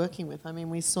communities you're working with? I mean,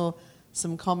 we saw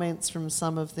some comments from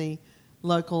some of the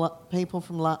local people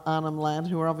from Arnhem Land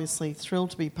who are obviously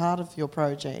thrilled to be part of your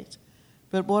project.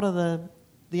 But what are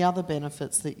the other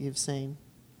benefits that you've seen?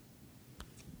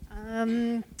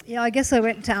 I guess I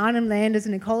went to Arnhem Land as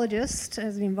an ecologist,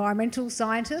 as an environmental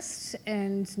scientist,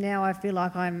 and now I feel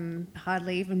like I'm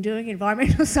hardly even doing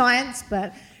environmental science,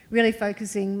 but really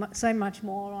focusing so much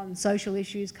more on social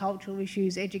issues, cultural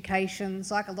issues, education,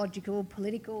 psychological,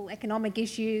 political, economic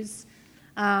issues.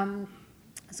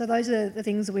 So those are the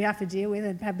things that we have to deal with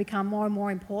and have become more and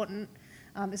more important,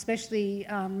 especially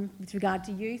with regard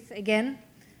to youth again.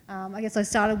 I guess I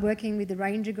started working with the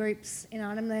ranger groups in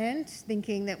Arnhem Land,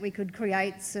 thinking that we could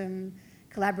create some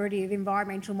collaborative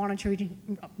environmental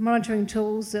monitoring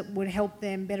tools that would help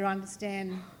them better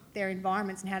understand their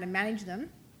environments and how to manage them.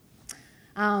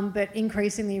 But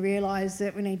increasingly realised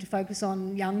that we need to focus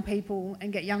on young people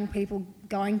and get young people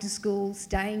going to school,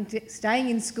 staying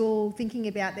in school, thinking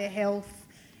about their health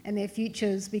and their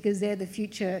futures, because they're the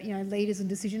future, leaders and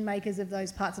decision makers of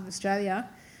those parts of Australia.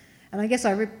 And I guess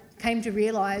I came to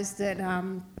realise that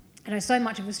so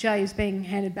much of Australia is being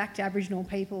handed back to Aboriginal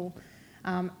people.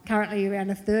 Currently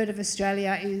around a third of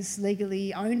Australia is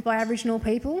legally owned by Aboriginal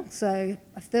people, so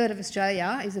a third of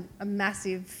Australia is a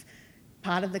massive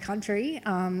part of the country,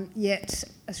 yet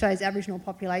Australia's Aboriginal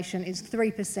population is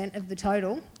 3% of the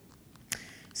total.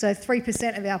 So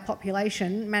 3% of our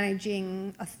population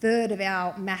managing a third of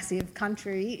our massive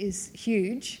country is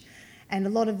huge. And a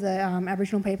lot of the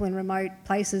Aboriginal people in remote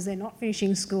places, they're not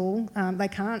finishing school. They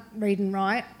can't read and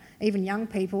write, even young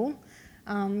people.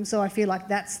 So I feel like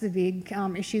that's the big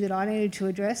issue that I needed to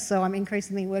address. So I'm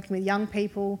increasingly working with young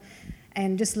people.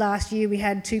 And just last year we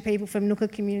had 2 people from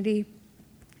Nooka community,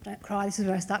 don't cry, this is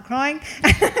where I start crying,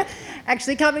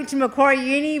 actually coming to Macquarie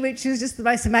Uni, which is just the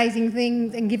most amazing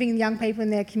thing, and giving young people in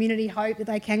their community hope that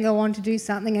they can go on to do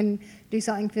something and do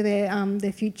something for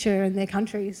their future and their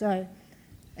country. So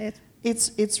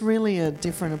It's really a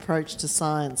different approach to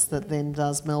science that then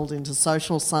does meld into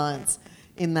social science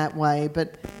in that way,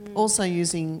 but also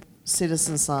using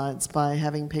citizen science by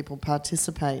having people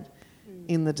participate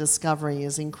in the discovery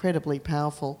is incredibly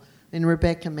powerful. And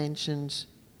Rebecca mentioned,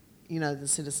 the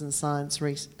Citizen Science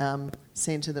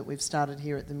Centre that we've started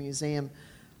here at the museum.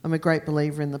 I'm a great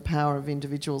believer in the power of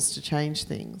individuals to change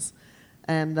things.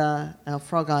 And our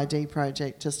Frog ID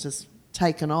project just has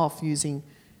taken off using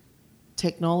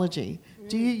technology.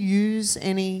 Do you use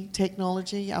any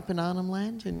technology up in Arnhem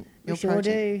Land in your sure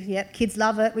project? Do, yep. Kids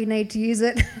love it. We need to use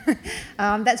it.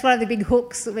 That's one of the big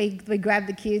hooks that we grab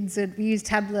the kids. And we use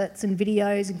tablets and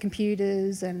videos and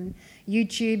computers and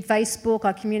YouTube, Facebook.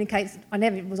 I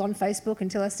never was on Facebook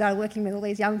until I started working with all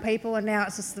these young people, and now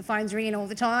it's just the phone's ringing all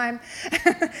the time.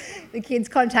 The kids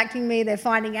contacting me, they're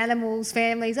finding animals,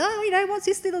 families, what's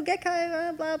this little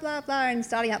gecko, blah, blah, blah, and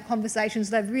starting up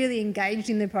conversations. They've really engaged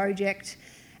in the project,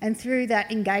 and through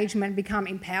that engagement become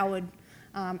empowered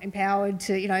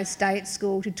to stay at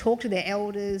school, to talk to their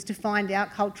elders, to find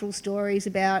out cultural stories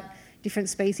about different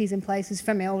species and places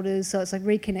from elders. So it's like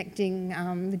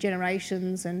reconnecting the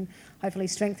generations and hopefully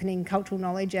strengthening cultural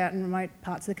knowledge out in remote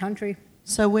parts of the country.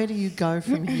 So where do you go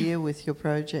from here with your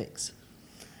projects?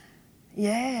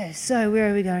 Yeah, so where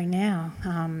are we going now?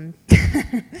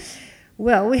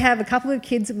 Well, we have a couple of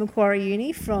kids at Macquarie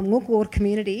Uni from Lookwater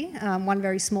community, one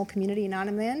very small community in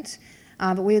Arnhem Land,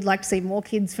 but we would like to see more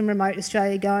kids from remote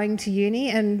Australia going to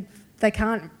uni, and they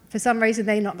can't, for some reason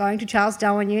they're not going to Charles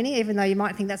Darwin Uni, even though you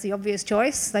might think that's the obvious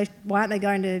choice. Why aren't they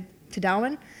going to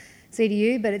Darwin,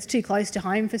 CDU? But it's too close to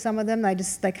home for some of them.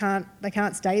 They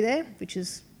can't stay there, which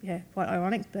is quite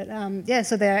ironic. But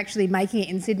so they're actually making it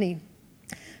in Sydney.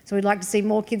 So we'd like to see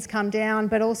more kids come down,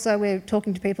 but also we're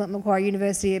talking to people at Macquarie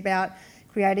University about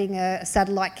creating a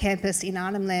satellite campus in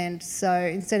Arnhem Land. So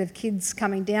instead of kids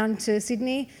coming down to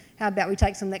Sydney, how about we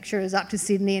take some lecturers up to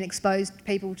Sydney and expose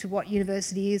people to what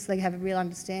university is, so they have a real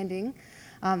understanding,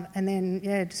 and then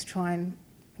just try and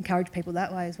encourage people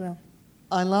that way as well.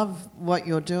 I love what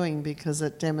you're doing because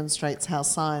it demonstrates how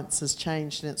science has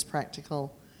changed in its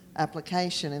practical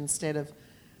application. Instead of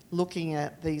looking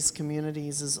at these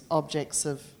communities as objects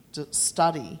of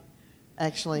study,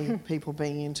 actually people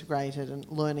being integrated and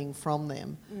learning from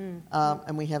them.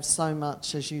 And we have so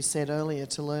much, as you said earlier,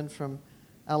 to learn from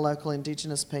our local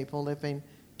Indigenous people. They've been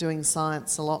doing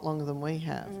science a lot longer than we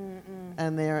have.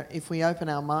 And if we open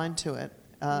our mind to it,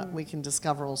 we can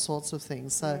discover all sorts of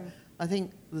things. So I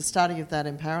think the study of that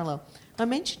in parallel. I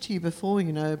mentioned to you before,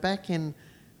 back in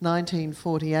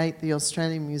 1948, the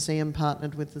Australian Museum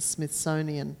partnered with the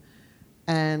Smithsonian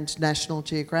and National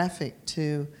Geographic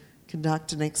to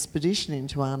conduct an expedition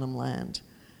into Arnhem Land,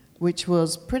 which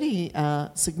was pretty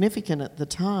significant at the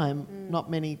time. Not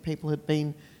many people had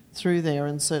been through there,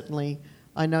 and certainly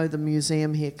I know the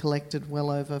museum here collected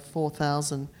well over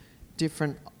 4,000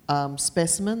 different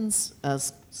specimens,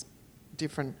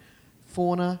 different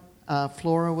fauna,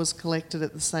 flora was collected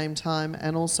at the same time,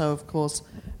 and also, of course,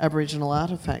 Aboriginal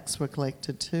artefacts were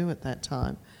collected too at that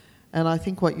time. And I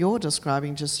think what you're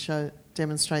describing just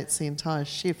demonstrates the entire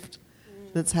shift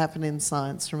that's happened in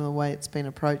science from the way it's been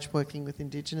approached working with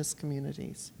Indigenous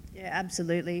communities. Yeah,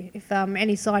 absolutely. If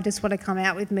any scientists want to come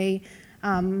out with me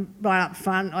right up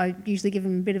front, I usually give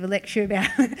them a bit of a lecture about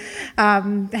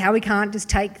how we can't just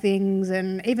take things,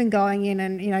 and even going in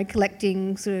and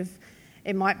collecting sort of,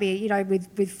 it might be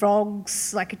with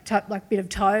frogs, like a bit of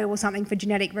toe or something for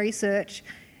genetic research.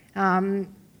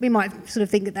 We might sort of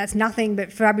think that that's nothing,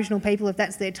 but for Aboriginal people, if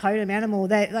that's their totem animal,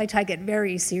 they take it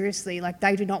very seriously. Like,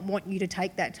 they do not want you to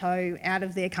take that toe out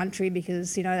of their country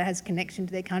because, that has connection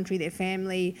to their country, their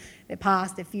family, their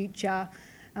past, their future.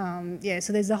 So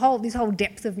there's this whole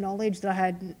depth of knowledge that I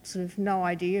had sort of no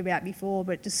idea about before,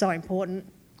 but just so important.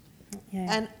 Yeah.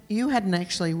 And you hadn't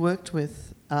actually worked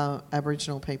with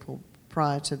Aboriginal people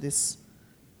prior to this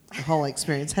whole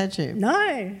experience, had you?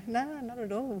 No, not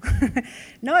at all.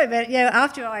 No, but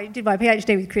after I did my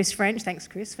PhD with Chris French, thanks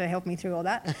Chris for helping me through all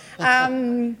that,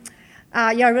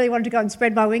 I really wanted to go and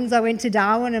spread my wings. I went to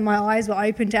Darwin and my eyes were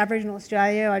open to Aboriginal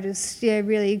Australia. I just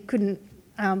really couldn't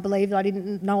believe that I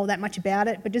didn't know all that much about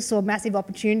it, but just saw massive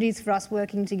opportunities for us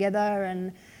working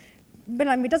together. But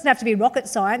it doesn't have to be rocket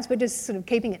science, but just sort of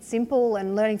keeping it simple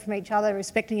and learning from each other,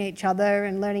 respecting each other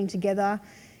and learning together.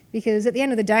 Because at the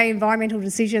end of the day, environmental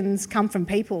decisions come from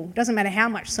people. It doesn't matter how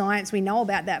much science we know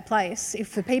about that place.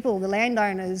 If the people, the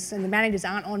landowners and the managers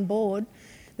aren't on board,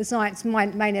 the science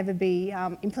may never be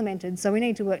implemented. So we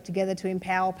need to work together to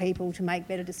empower people to make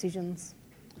better decisions.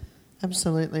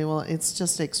 Absolutely. Well, it's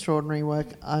just extraordinary work.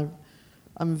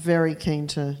 I'm very keen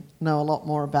to know a lot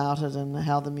more about it and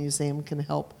how the museum can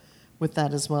help with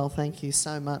that as well. Thank you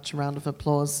so much. A round of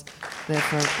applause there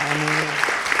for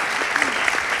Armenia.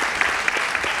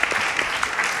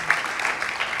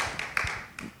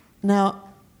 Now,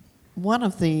 one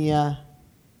of the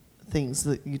things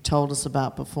that you told us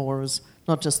about before is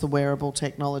not just the wearable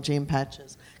technology and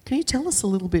patches. Can you tell us a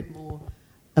little bit more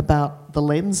about the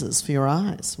lenses for your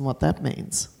eyes and what that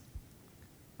means?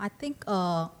 I think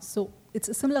so. It's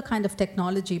a similar kind of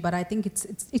technology, but I think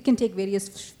it can take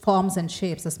various forms and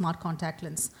shapes. A smart contact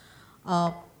lens.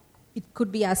 It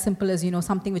could be as simple as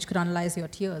something which could analyze your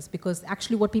tears, because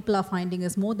actually what people are finding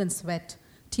is more than sweat.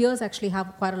 Tears actually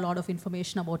have quite a lot of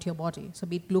information about your body. So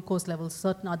be it glucose levels,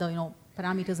 certain other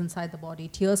parameters inside the body.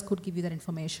 Tears could give you that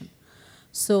information.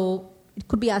 So it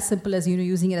could be as simple as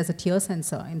using it as a tear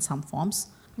sensor in some forms.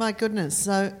 My goodness.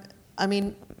 So, I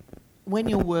mean, when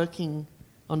you're working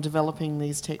on developing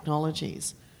these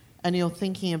technologies and you're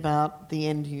thinking about the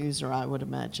end user, I would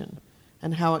imagine,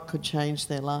 and how it could change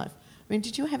their life. I mean,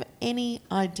 did you have any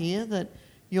idea that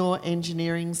your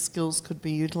engineering skills could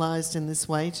be utilised in this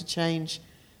way to change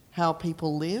how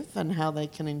people live and how they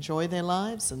can enjoy their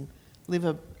lives and live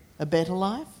a better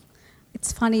life?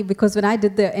 It's funny because when I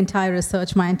did the entire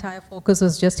research, my entire focus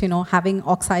was just, having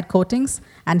oxide coatings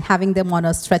and having them on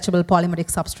a stretchable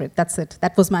polymeric substrate. That's it.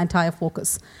 That was my entire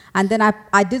focus. And then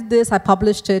I did this, I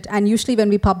published it, and usually when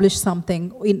we publish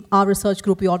something, in our research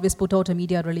group, we always put out a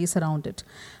media release around it.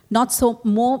 Not so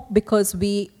more because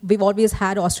we've always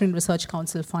had Austrian Research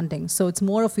Council funding. So it's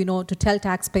more of, to tell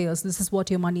taxpayers, this is what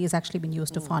your money has actually been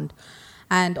used to fund.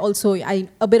 And also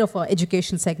a bit of an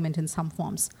education segment in some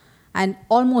forms. And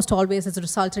almost always as a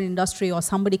resultant industry or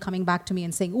somebody coming back to me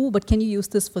and saying, but can you use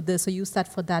this for this or use that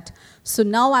for that? So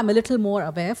now I'm a little more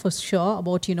aware for sure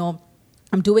about,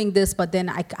 I'm doing this, but then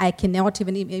I cannot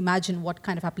even imagine what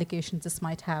kind of applications this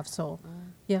might have. So,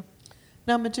 yeah.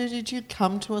 Now, Madhu, did you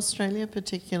come to Australia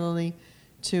particularly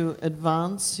to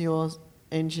advance your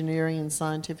engineering and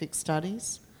scientific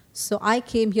studies? So I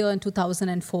came here in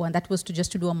 2004, and that was to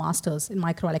do a master's in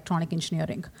microelectronic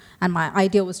engineering. And my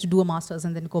idea was to do a master's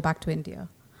and then go back to India.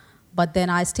 But then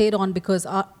I stayed on because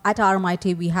at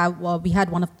RMIT we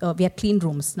had clean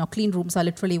rooms. Now clean rooms are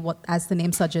literally what, as the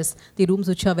name suggests, the rooms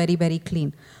which are very, very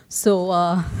clean. So,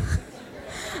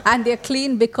 and they're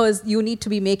clean because you need to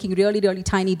be making really, really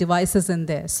tiny devices in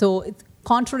there. So it's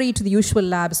contrary to the usual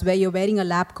labs where you're wearing a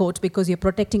lab coat because you're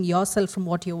protecting yourself from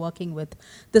what you're working with.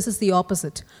 This is the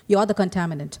opposite. You're the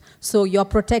contaminant. So you're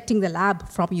protecting the lab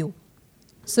from you.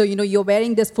 So, you're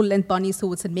wearing this full-length bunny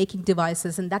suits and making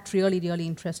devices, and that really, really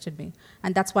interested me.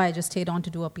 And that's why I just stayed on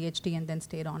to do a PhD and then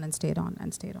stayed on and stayed on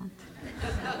and stayed on.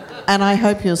 And I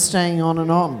hope you're staying on and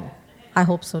on. I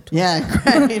hope so too. Yeah,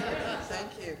 great.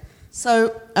 Thank you.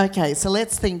 So, okay, so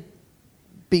let's think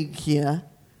big here.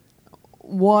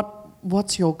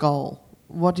 What's your goal?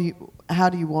 How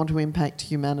do you want to impact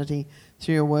humanity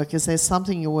through your work? Is there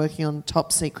something you're working on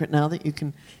top secret now that you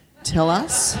can tell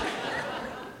us?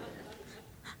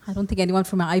 I don't think anyone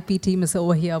from my IP team is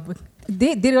over here, but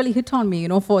they really hit on me,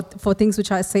 for things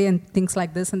which I say and things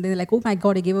like this, and they're like, oh my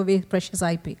God, I gave away precious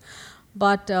IP.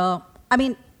 But,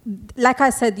 like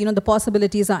I said, the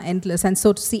possibilities are endless, and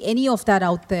so to see any of that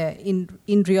out there in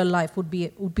real life would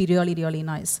be really, really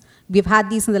nice. We've had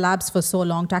these in the labs for so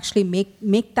long to actually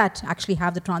make that actually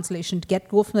have the translation, to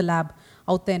go from the lab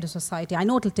out there into society. I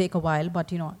know it'll take a while,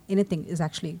 but anything is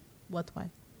actually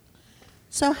worthwhile.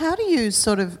 So how do you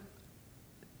sort of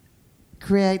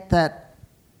create that,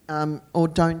 or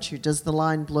don't you? Does the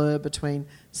line blur between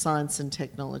science and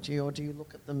technology, or do you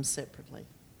look at them separately?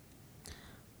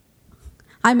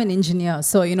 I'm an engineer,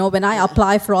 so when I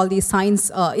apply for all these science,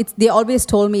 they always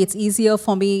told me it's easier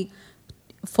for me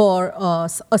for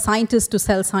a scientist to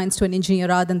sell science to an engineer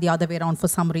rather than the other way around for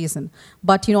some reason.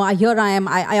 But here I am.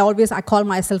 I call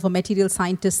myself a material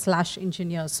scientist /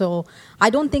 engineer. So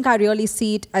I don't think I really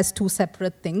see it as two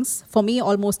separate things. For me,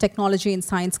 almost technology and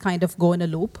science kind of go in a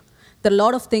loop. There are a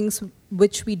lot of things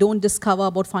which we don't discover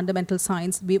about fundamental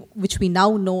science, which we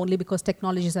now know only because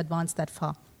technology has advanced that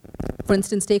far. For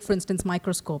instance,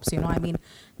 microscopes. I mean,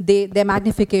 their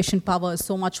magnification power is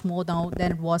so much more now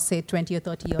than it was, say, 20 or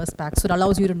 30 years back. So it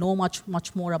allows you to know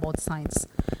much more about science.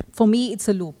 For me, it's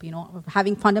a loop.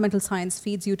 Having fundamental science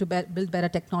feeds you to build better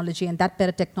technology, and that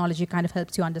better technology kind of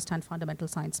helps you understand fundamental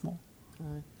science more.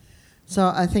 Right.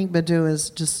 So I think Madhu is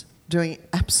just doing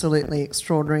absolutely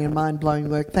extraordinary and mind-blowing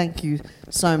work. Thank you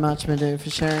so much, Madhu, for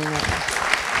sharing that.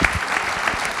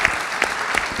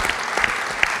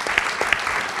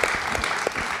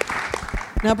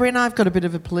 Now, Bryn, I've got a bit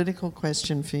of a political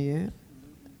question for you.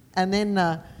 And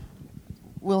then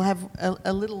we'll have a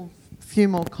few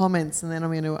more comments, and then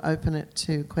I'm going to open it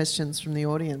to questions from the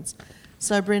audience.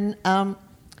 So, Bryn,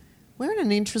 we're in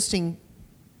an interesting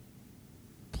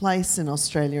place in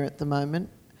Australia at the moment.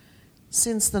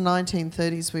 Since the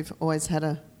 1930s, we've always had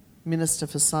a Minister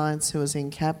for Science who was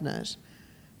in Cabinet.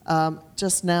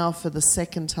 Just now, for the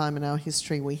second time in our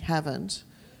history, we haven't.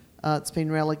 It's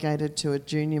been relegated to a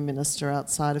junior minister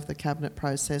outside of the Cabinet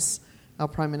process. Our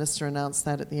Prime Minister announced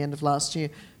that at the end of last year.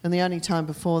 And the only time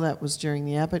before that was during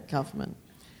the Abbott government.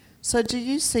 So do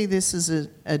you see this as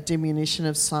a diminution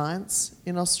of science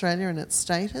in Australia and its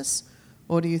status?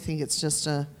 Or do you think it's just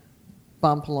a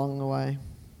bump along the way?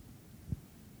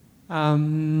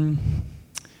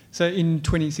 So in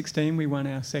 2016, we won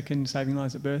our second Saving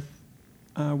Lives at Birth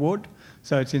award.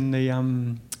 So it's in the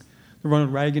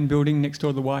Ronald Reagan building next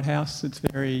door to the White House. It's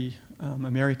very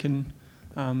American.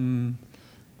 So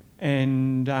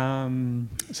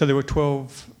there were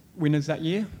 12 winners that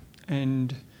year.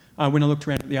 And when I looked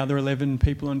around at the other 11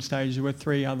 people on stage, there were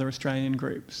 3 other Australian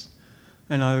groups.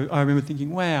 And I remember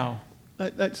thinking, wow,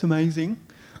 that's amazing.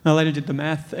 And I later did the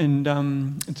math, and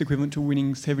it's equivalent to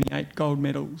winning 78 gold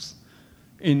medals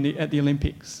at the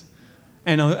Olympics.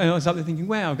 And I was up there thinking,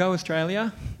 wow, go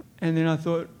Australia. And then I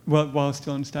thought, well, while I was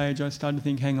still on stage, I started to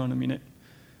think, hang on a minute,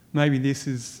 maybe this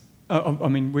is...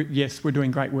 yes, we're doing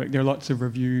great work. There are lots of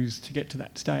reviews to get to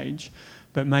that stage,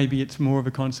 but maybe it's more of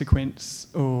a consequence,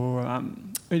 or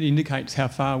it indicates how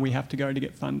far we have to go to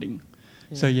get funding.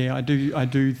 Yeah. So yeah, I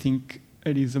do think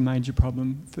it is a major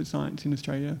problem for science in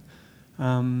Australia.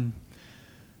 I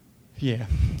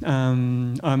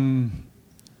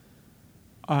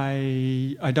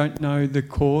don't know the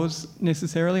cause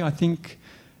necessarily. I think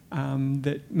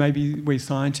that maybe we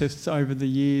scientists over the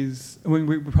years, we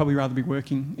would probably rather be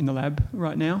working in the lab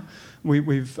right now.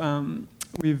 We've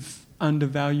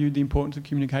undervalued the importance of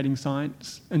communicating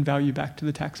science and value back to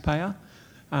the taxpayer.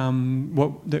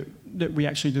 That we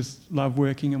actually just love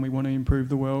working and we want to improve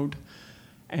the world.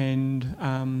 And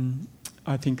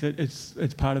I think that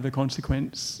it's part of the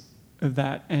consequence of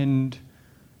that. And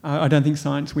I don't think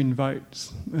science wins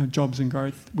votes. Jobs and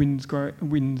growth wins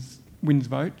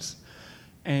votes.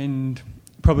 And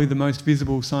probably the most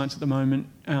visible science at the moment,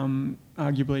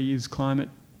 arguably, is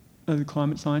the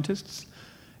climate scientists,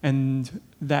 and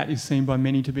that is seen by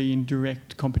many to be in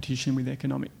direct competition with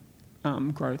economic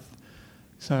growth.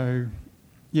 So,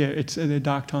 yeah, they're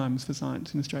dark times for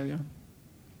science in Australia.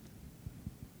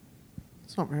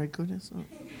 It's not very good, is it?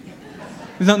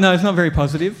 It's not very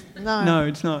positive. No,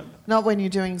 it's not. Not when you're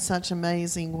doing such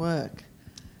amazing work.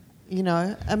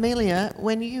 Amelia,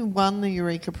 when you won the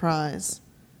Eureka Prize,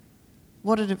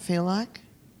 what did it feel like?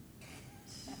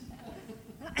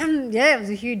 Yeah, it was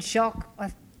a huge shock.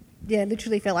 I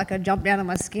literally felt like I jumped out of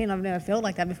my skin. I've never felt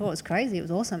like that before. It was crazy. It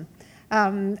was awesome.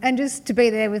 And just to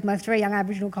be there with my 3 young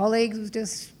Aboriginal colleagues was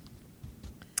just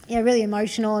really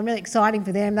emotional and really exciting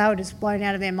for them. They were just blown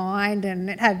out of their mind, and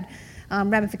it had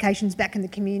ramifications back in the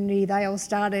community. They all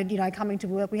started, coming to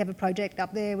work. We have a project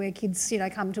up there where kids,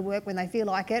 come to work when they feel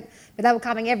like it. But they were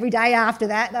coming every day after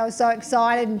that. They were so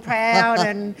excited and proud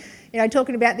and,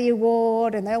 talking about the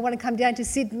award, and they all want to come down to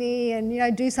Sydney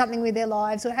and, do something with their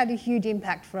lives. So it had a huge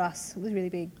impact for us. It was really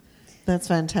big. That's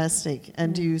fantastic.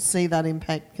 And do you see that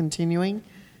impact continuing?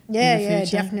 Yeah,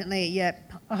 definitely. Yeah.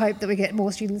 I hope that we get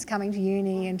more students coming to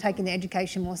uni and taking their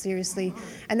education more seriously,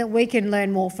 and that we can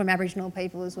learn more from Aboriginal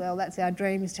people as well. That's our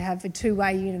dream, is to have a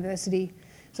 2-way university.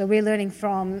 So we're learning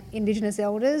from Indigenous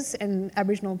elders and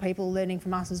Aboriginal people learning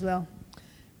from us as well.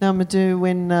 Now, Madhu,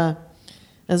 when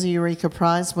as a Eureka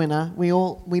Prize winner, we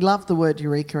love the word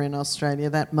Eureka in Australia,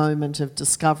 that moment of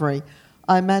discovery.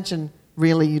 I imagine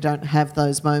really you don't have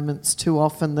those moments too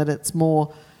often, that it's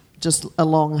more just a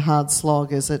long, hard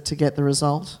slog, is it, to get the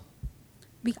result?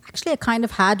 We actually kind of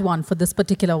had one for this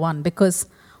particular one, because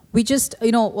we just,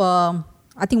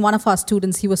 I think one of our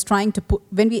students, he was trying to put,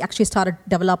 when we actually started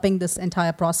developing this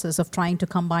entire process of trying to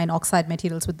combine oxide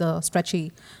materials with the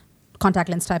stretchy contact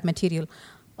lens type material,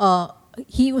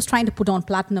 he was trying to put on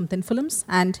platinum thin films,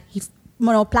 and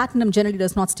platinum generally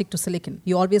does not stick to silicon.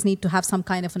 You always need to have some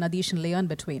kind of an adhesion layer in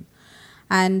between.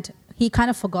 And he kind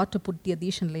of forgot to put the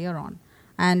adhesion layer on.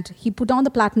 And he put on the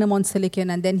platinum on silicon,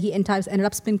 and then he ended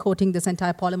up spin coating this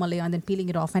entire polymer layer and then peeling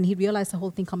it off. And he realized the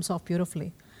whole thing comes off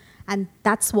beautifully. And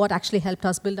that's what actually helped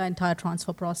us build our entire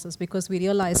transfer process, because we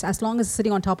realized as long as it's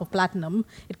sitting on top of platinum,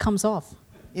 it comes off.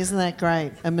 Isn't that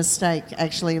great? A mistake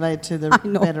actually led to the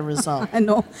better result. I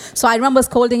know. So I remember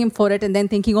scolding him for it and then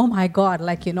thinking, oh my God,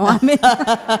 I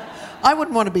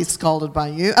wouldn't want to be scolded by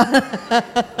you.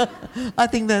 I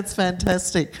think that's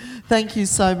fantastic. Thank you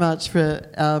so much for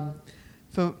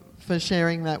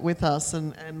sharing that with us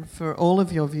and for all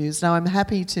of your views. Now I'm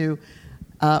happy to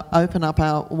open up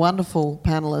our wonderful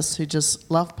panellists who just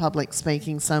love public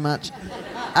speaking so much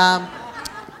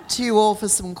to you all for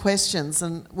some questions.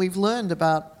 And we've learned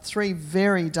about 3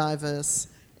 very diverse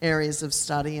areas of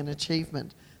study and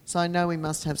achievement. So I know we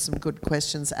must have some good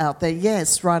questions out there.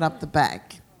 Yes, right up the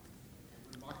back.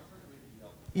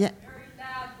 Yeah. Very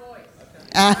loud voice.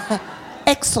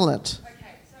 Excellent.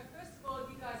 Okay, so first of all,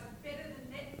 you guys are better than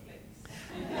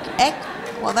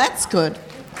Netflix. Well, that's good.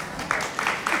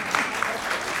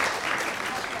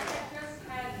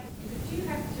 Do you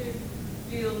have to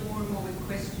deal more and more with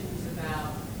questions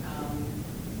about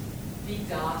big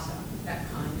data, that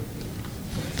kind of thing?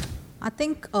 I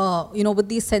think, with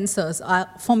these sensors,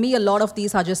 for me, a lot of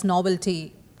these are just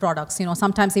novelty products.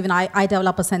 Sometimes even I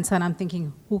develop a sensor and I'm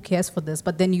thinking, who cares for this?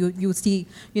 But then you see,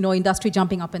 industry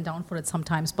jumping up and down for it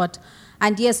sometimes.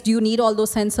 And yes, do you need all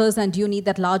those sensors and do you need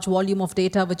that large volume of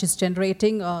data which is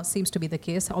generating? Seems to be the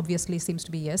case. Obviously, seems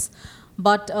to be yes.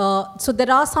 But so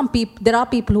there are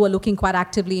people who are looking quite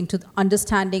actively into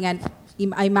understanding and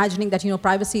imagining that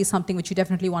privacy is something which you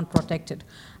definitely want protected.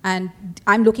 And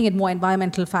I'm looking at more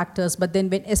environmental factors, but then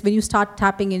when you start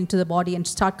tapping into the body and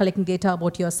start collecting data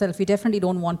about yourself, you definitely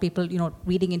don't want people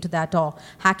reading into that or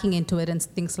hacking into it and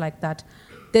things like that.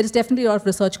 There is definitely a lot of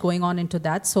research going on into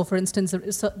that. So for instance, the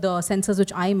sensors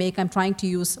which I make, I'm trying to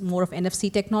use more of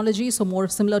NFC technology, so more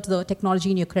similar to the technology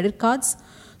in your credit cards.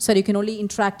 So you can only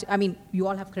interact, you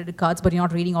all have credit cards, but you're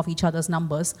not reading off each other's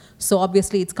numbers. So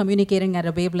obviously it's communicating at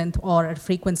a wavelength or at a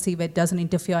frequency where it doesn't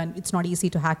interfere and it's not easy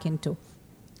to hack into.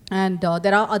 And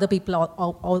there are other people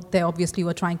out there, obviously, who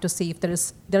are trying to see if there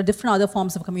are different other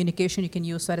forms of communication you can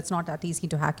use so that it's not that easy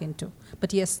to hack into.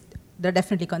 But yes, there are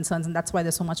definitely concerns, and that's why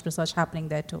there's so much research happening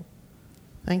there too.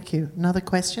 Thank you. Another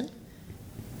question?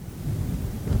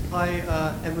 Hi,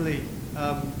 Emily.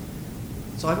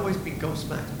 So I've always been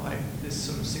gobsmacked by this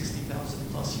sort of 60,000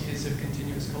 plus years of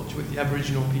continuous culture with the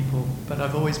Aboriginal people, but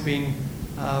I've always been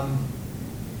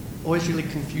always really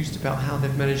confused about how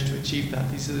they've managed to achieve that.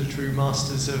 These are the true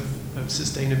masters of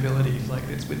sustainability, like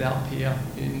it's without peer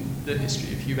in the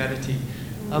history of humanity.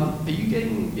 Are you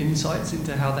getting insights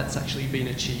into how that's actually been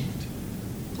achieved?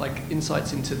 Like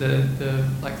insights into the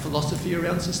philosophy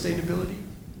around sustainability?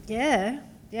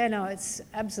 Yeah, no, it's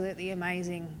absolutely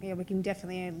amazing. Yeah, we can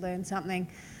definitely learn something.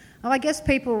 I guess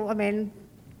people, I'd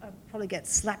probably get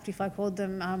slapped if I called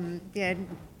them,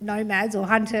 nomads or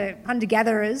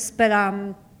hunter-gatherers,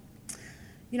 but,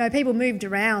 people moved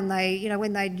around. They,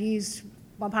 when they'd used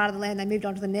one part of the land, they moved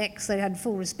on to the next. They had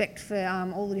full respect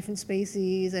for all the different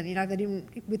species, and, they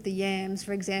didn't, with the yams,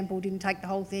 for example, didn't take the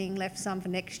whole thing, left some for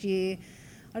next year.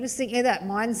 I just think, that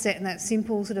mindset and that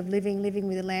simple sort of living with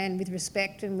the land with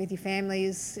respect and with your family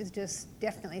is just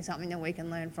definitely something that we can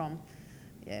learn from.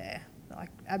 Yeah, like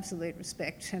absolute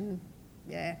respect. And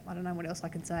yeah, I don't know what else I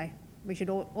can say. We should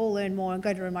all learn more and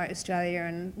go to remote Australia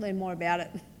and learn more about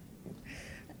it.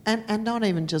 And not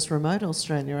even just remote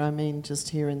Australia.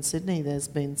 Just here in Sydney, there's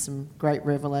been some great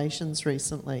revelations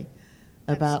recently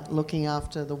about looking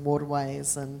after the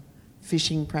waterways and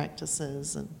fishing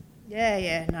practices and...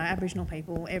 Yeah, no, Aboriginal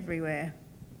people everywhere.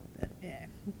 But, yeah.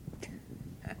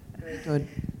 Very good.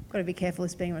 Got to be careful,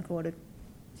 it's being recorded.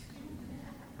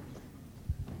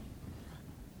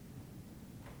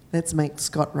 Let's make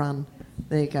Scott run.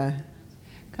 There you go.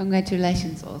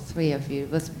 Congratulations, all 3 of you.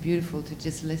 It was beautiful to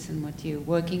just listen what you're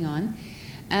working on.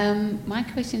 My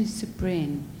question is to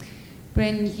Bryn.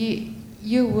 Bryn,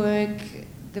 your work,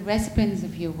 the recipients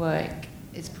of your work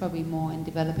is probably more in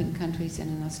developing countries than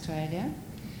in Australia.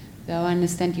 Though I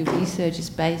understand your research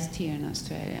is based here in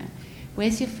Australia.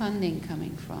 Where's your funding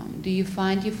coming from? Do you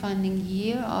find your funding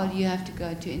here, or do you have to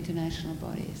go to international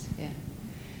bodies?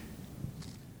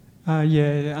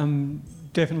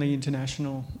 Definitely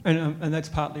international, and that's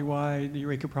partly why the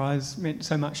Eureka Prize meant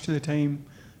so much to the team.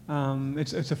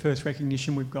 It's the first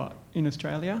recognition we've got in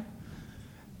Australia.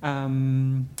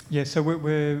 So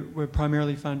we're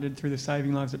primarily funded through the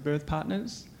Saving Lives at Birth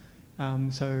Partners.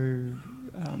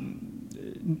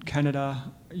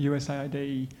 Canada,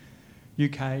 USAID,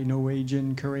 UK,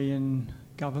 Norwegian, Korean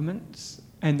governments,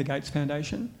 and the Gates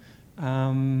Foundation.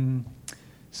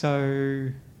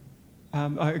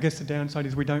 I guess the downside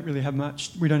is we don't really have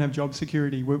much. We don't have job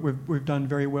security. We've done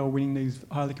very well winning these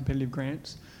highly competitive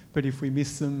grants, but if we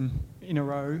miss them in a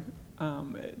row,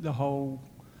 all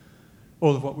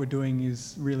of what we're doing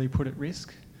is really put at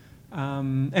risk.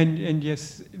 And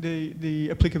yes, the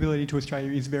applicability to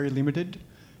Australia is very limited.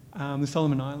 The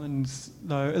Solomon Islands,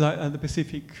 though, the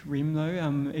Pacific Rim,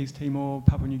 though, East Timor,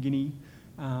 Papua New Guinea,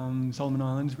 Solomon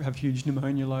Islands have huge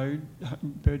pneumonia load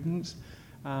burdens.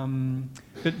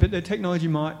 But the technology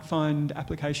might find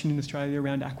application in Australia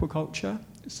around aquaculture.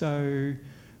 So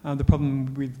the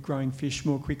problem with growing fish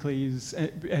more quickly is,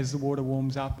 as the water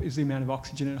warms up, is the amount of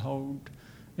oxygen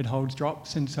it holds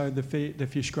drops, and so the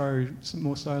fish grow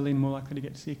more slowly and more likely to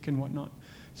get sick and whatnot.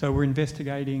 So we're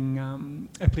investigating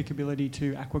applicability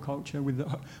to aquaculture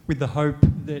with the hope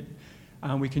that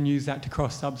we can use that to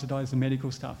cross-subsidise the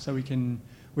medical stuff. So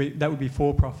that would be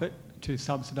for profit, to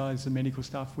subsidise the medical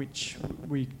stuff, which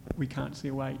we can't see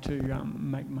a way to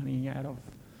make money out of.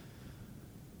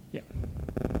 Yeah.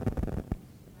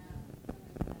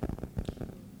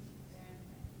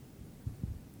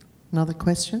 Another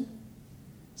question?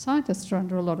 Scientists are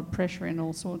under a lot of pressure in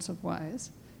all sorts of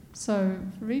ways. So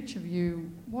for each of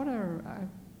you, what are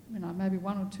maybe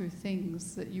one or two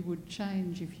things that you would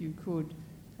change if you could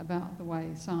about the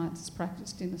way science is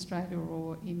practiced in Australia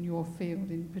or in your field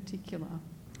in particular?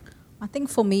 I think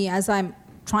for me, as I'm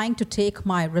trying to take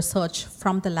my research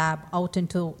from the lab out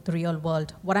into the real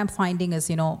world, what I'm finding is,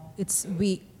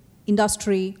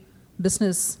 industry,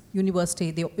 business,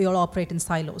 university, we all operate in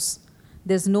silos.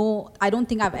 I don't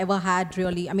think I've ever had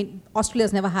really,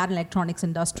 Australia's never had an electronics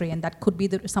industry, and that could be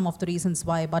some of the reasons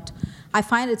why, but I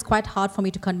find it's quite hard for me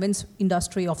to convince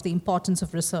industry of the importance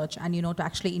of research and, to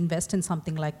actually invest in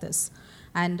something like this.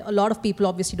 And a lot of people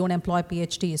obviously don't employ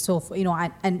PhDs, so,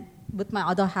 and with my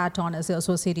other hat on as an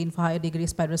associate dean for higher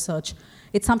degrees by research,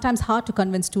 it's sometimes hard to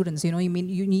convince students, you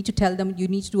need to tell them you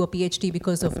need to do a PhD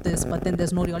because of this, but then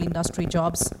there's no real industry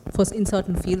jobs in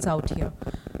certain fields out here.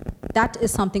 That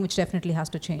is something which definitely has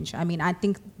to change. I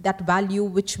think that value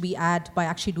which we add by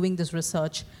actually doing this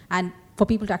research, and for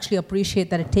people to actually appreciate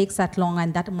that it takes that long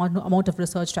and that amount of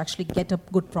research to actually get a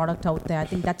good product out there, I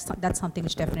think that's something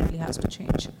which definitely has to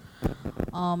change.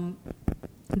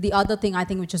 The other thing I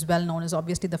think which is well known is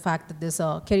obviously the fact that this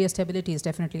career stability is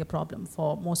definitely a problem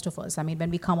for most of us. When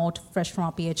we come out fresh from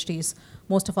our PhDs,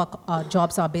 most of our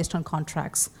jobs are based on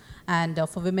contracts. And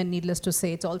for women, needless to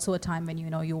say, it's also a time when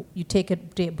you take a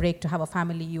break to have a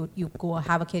family, you go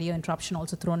have a career interruption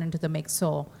also thrown into the mix.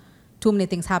 So too many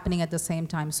things happening at the same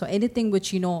time. So anything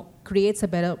which creates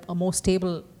a more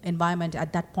stable environment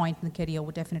at that point in the career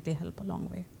would definitely help a long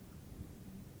way.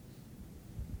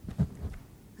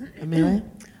 Amelia?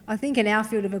 I think in our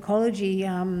field of ecology,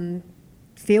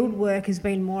 field work has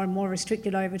been more and more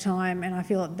restricted over time, and I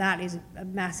feel that is a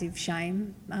massive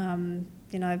shame.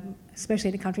 Especially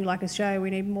in a country like Australia, we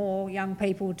need more young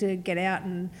people to get out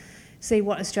and see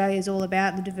what Australia is all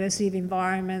about, the diversity of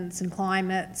environments and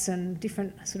climates and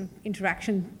different sort of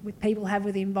interaction with people have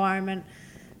with the environment.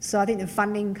 So I think the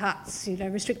funding cuts,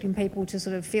 restricting people to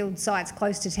sort of field sites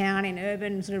close to town in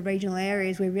urban sort of regional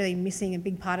areas, we're really missing a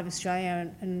big part of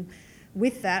Australia. And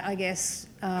with that, I guess,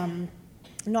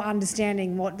 not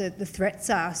understanding what the threats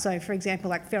are. So, for example,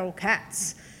 like feral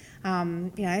cats,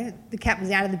 the cat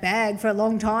was out of the bag for a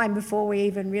long time before we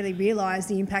even really realised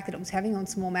the impact that it was having on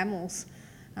small mammals.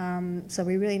 So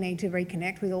we really need to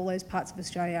reconnect with all those parts of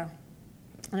Australia.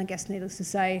 And I guess, needless to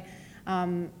say,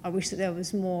 I wish that there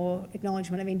was more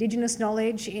acknowledgement of Indigenous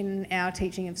knowledge in our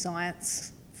teaching of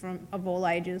science of all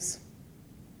ages.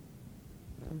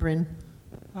 Bryn?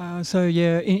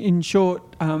 In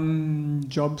short,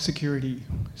 job security.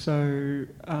 So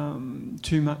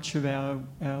too much of our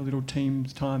little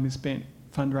team's time is spent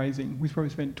fundraising. We've probably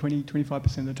spent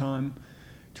 20-25% of the time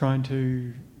trying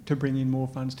to bring in more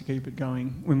funds to keep it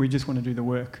going when we just want to do the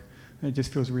work. It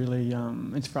just feels really,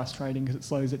 it's frustrating because it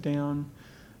slows it down.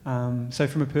 So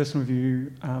from a personal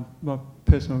view,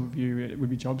 it would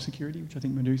be job security, which I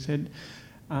think Madhu said.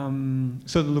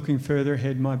 Sort of looking further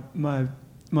ahead,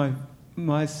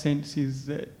 my sense is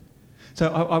that, so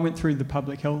I went through the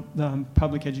public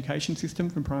education system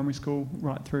from primary school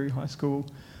right through high school,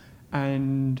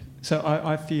 and so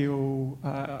I feel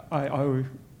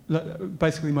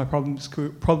basically my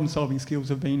problem-solving skills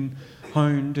have been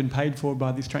honed and paid for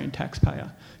by the Australian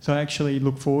taxpayer. So I actually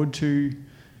look forward to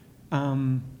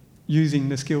using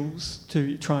the skills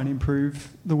to try and improve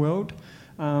the world.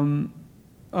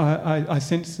 I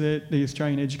sense that the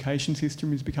Australian education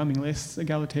system is becoming less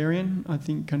egalitarian. I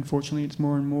think, unfortunately, it's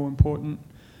more and more important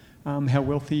how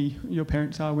wealthy your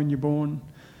parents are when you're born.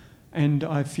 And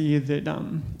I fear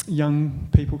that young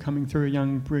people coming through, a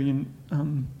young, brilliant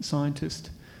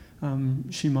scientist,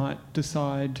 she might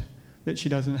decide that she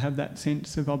doesn't have that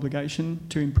sense of obligation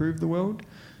to improve the world.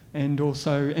 And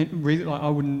also, I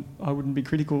wouldn't be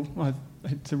critical.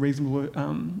 It's a reasonable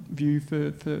view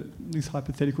for this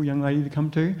hypothetical young lady to come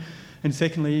to. And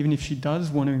secondly, even if she does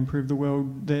want to improve the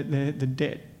world, the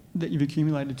debt that you've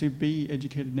accumulated to be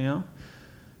educated now,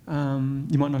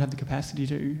 you might not have the capacity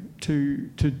to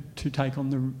take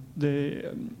on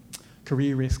the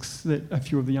career risks that a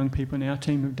few of the young people in our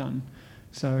team have done.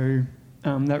 So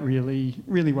that really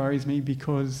worries me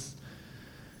because,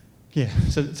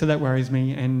 so that worries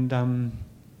me. And going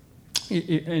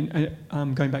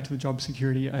back to the job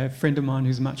security, a friend of mine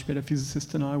who's a much better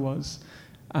physicist than I was,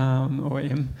 or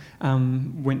am,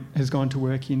 has gone to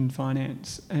work in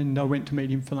finance, and I went to meet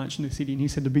him for lunch in the city, and he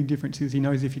said the big difference is he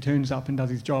knows if he turns up and does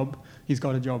his job, he's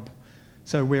got a job.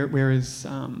 So whereas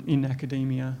in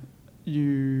academia,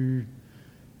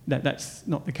 that's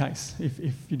not the case.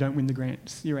 If you don't win the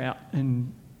grants, you're out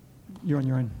and you're on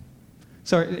your own.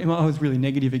 Sorry, I was really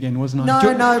negative again, wasn't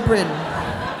I? No, Bryn.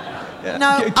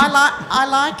 No, I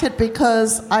like it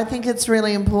because I think it's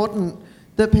really important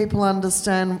that people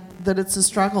understand that it's a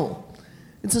struggle.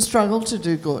 It's a struggle to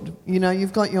do good. You know,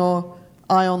 you've got your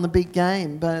eye on the big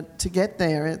game, but to get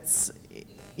there, it's,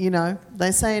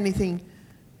 they say anything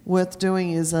worth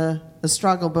doing is a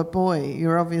struggle, but boy,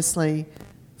 you're obviously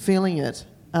feeling it,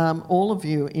 all of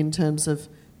you, in terms of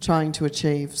trying to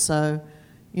achieve. So,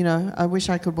 I wish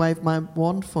I could wave my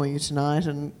wand for you tonight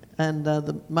and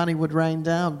the money would rain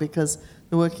down because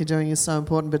the work you're doing is so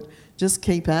important, but just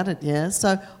keep at it, yeah?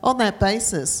 So on that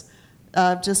basis,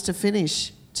 just to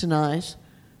finish tonight,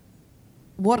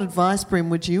 what advice, Bryn,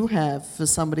 would you have for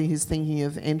somebody who's thinking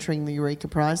of entering the Eureka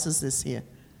Prizes this year?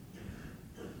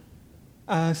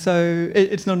 So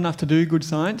it's not enough to do good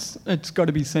science. It's got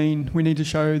to be seen. We need to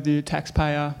show the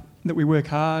taxpayer that we work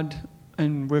hard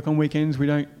and work on weekends, we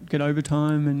don't get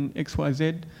overtime and X, Y,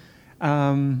 Z.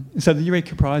 So the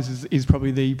Eureka Prize is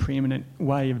probably the preeminent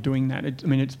way of doing that.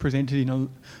 It's presented in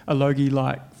a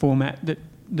Logie-like format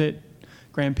that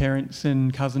grandparents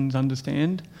and cousins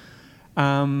understand.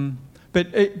 But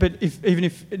even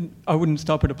if I wouldn't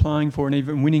stop at applying for and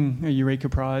even winning a Eureka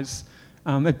Prize,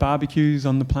 at barbecues,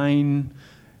 on the plane,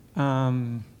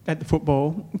 at the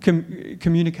football,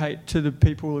 communicate to the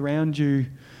people around you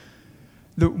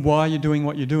why you're doing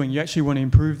what you're doing. You actually want to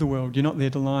improve the world. You're not there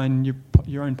to line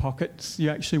your own pockets. You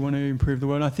actually want to improve the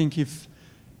world. I think if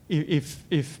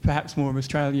perhaps more of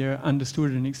Australia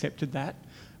understood and accepted that,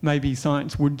 maybe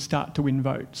science would start to win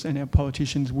votes, and our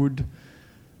politicians we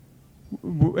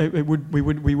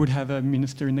would have a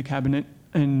minister in the cabinet,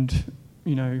 and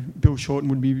Bill Shorten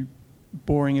would be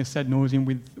boring us ad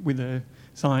nauseum with a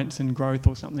science and growth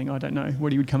or something. I don't know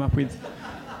what he would come up with.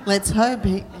 Let's hope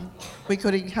we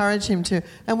could encourage him to.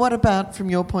 And what about, from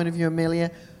your point of view,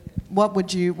 Amelia,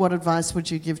 what advice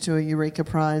would you give to a Eureka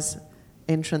Prize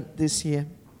entrant this year?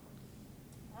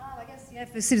 I guess,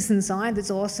 for citizen science,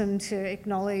 it's awesome to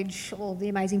acknowledge all the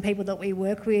amazing people that we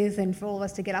work with, and for all of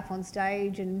us to get up on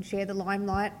stage and share the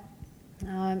limelight.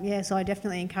 So I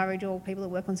definitely encourage all people that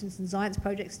work on citizen science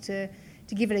projects to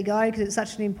give it a go, because it's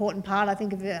such an important part, I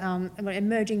think, of an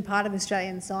emerging part of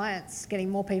Australian science, getting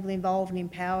more people involved and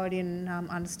empowered in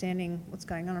understanding what's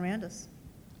going on around us.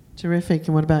 Terrific.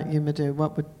 And what about you, Madhu?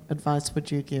 What advice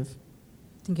would you give?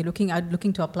 I think you're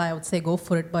looking to apply, I would say go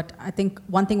for it. But I think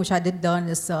one thing which I did learn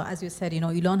is, as you said, you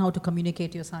learn how to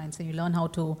communicate your science, and you learn how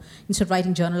to, instead of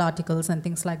writing journal articles and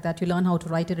things like that, you learn how to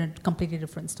write it in a completely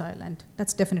different style. And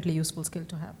that's definitely a useful skill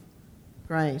to have.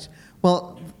 Great.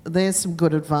 Well, there's some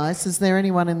good advice. Is there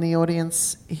anyone in the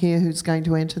audience here who's going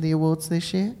to enter the awards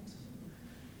this year?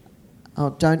 Oh,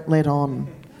 don't let on.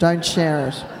 Don't share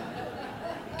it.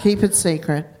 Keep it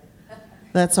secret.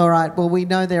 That's all right. Well, we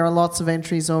know there are lots of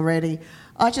entries already.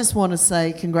 I just want to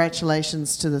say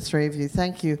congratulations to the three of you.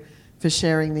 Thank you for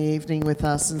sharing the evening with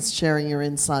us and sharing your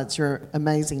insights. You're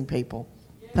amazing people.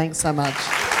 Thanks so much.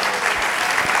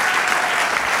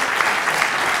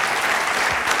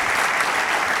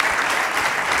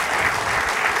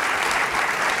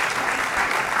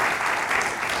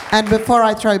 And before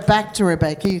I throw back to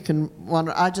Rebecca,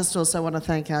 I just also want to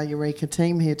thank our Eureka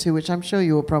team here too, which I'm sure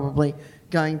you were probably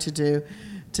going to do.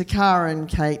 To Cara and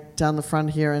Kate down the front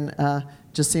here, and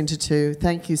Jacinta too,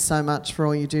 thank you so much for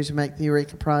all you do to make the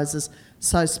Eureka Prizes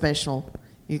so special.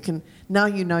 Now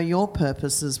you know your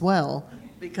purpose as well,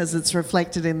 because it's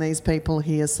reflected in these people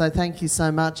here. So thank you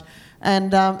so much.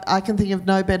 And I can think of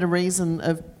no better reason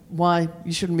of why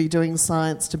you shouldn't be doing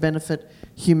science to benefit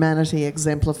humanity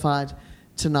exemplified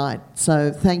tonight.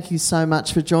 So thank you so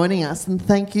much for joining us, and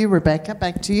thank you, Rebecca.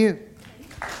 Back to you.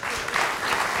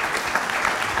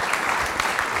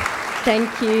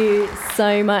 Thank you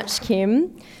so much,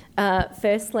 Kim.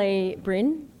 Firstly,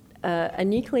 Bryn, a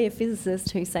nuclear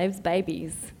physicist who saves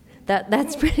babies.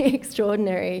 That's pretty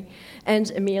extraordinary.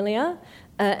 And Amelia,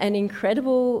 an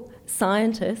incredible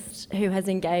scientist who has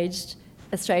engaged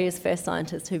Australia's first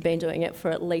scientists who've been doing it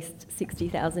for at least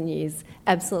 60,000 years.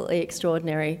 Absolutely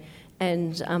extraordinary.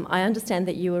 And I understand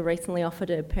that you were recently offered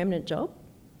a permanent job.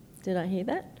 Did I hear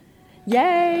that?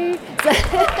 Yay!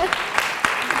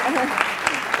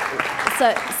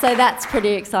 So that's pretty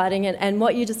exciting. And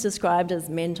what you just described as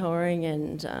mentoring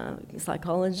and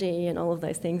psychology and all of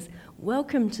those things,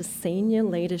 welcome to senior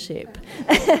leadership.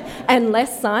 And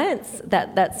less science,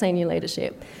 that's senior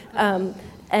leadership.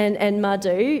 And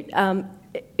Madhu,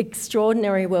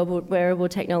 extraordinary wearable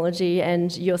technology,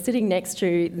 and you're sitting next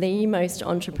to the most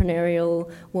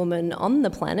entrepreneurial woman on the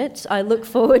planet. I look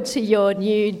forward to your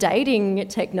new dating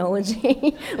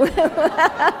technology.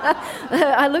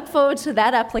 I look forward to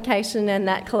that application and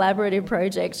that collaborative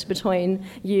project between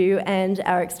you and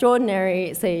our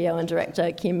extraordinary CEO and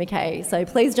Director, Kim McKay. So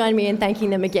please join me in thanking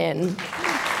them again.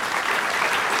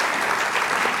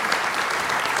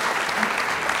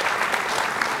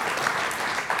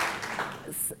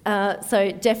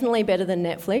 So definitely better than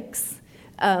Netflix.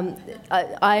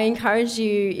 I encourage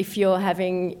you, if you're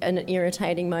having an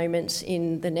irritating moment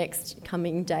in the next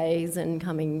coming days and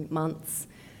coming months,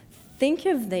 think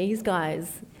of these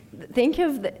guys.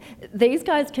 These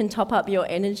guys can top up your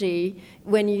energy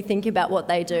when you think about what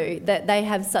they do. That they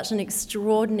have such an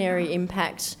extraordinary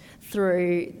impact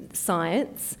through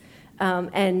science.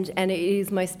 And it is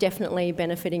most definitely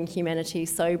benefiting humanity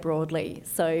so broadly.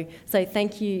 So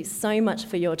thank you so much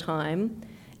for your time.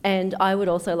 And I would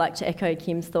also like to echo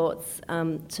Kim's thoughts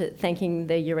to thanking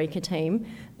the Eureka team.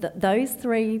 Those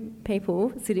three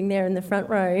people sitting there in the front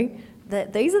row,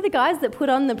 these are the guys that put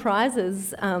on the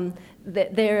prizes.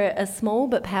 They're a small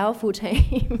but powerful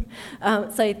team.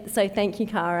 So thank you,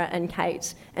 Cara and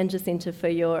Kate and Jacinta, for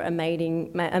your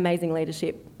amazing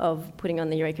leadership of putting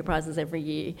on the Eureka Prizes every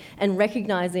year and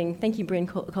recognising, thank you, Bryn,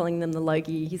 calling them the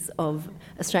Logies of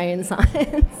Australian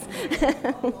science.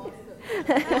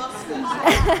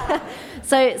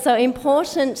 So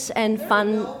important and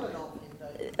fun.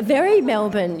 Very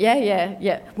Melbourne,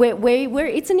 yeah. We're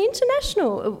it's an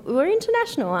international. We're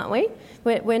international, aren't we?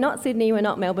 We're not Sydney. We're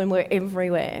not Melbourne. We're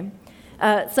everywhere.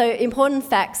 So important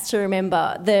facts to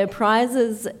remember: the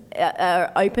prizes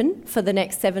are open for the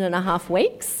next 7.5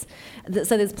 weeks.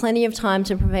 So there's plenty of time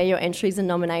to prepare your entries and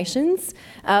nominations.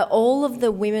 All of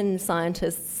the women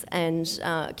scientists and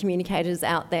communicators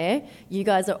out there, you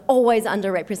guys are always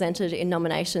underrepresented in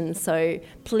nominations. So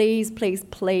please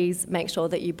make sure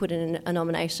that you put in a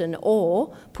nomination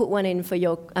or put one in for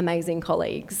your amazing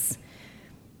colleagues.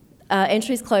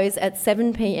 Entries close at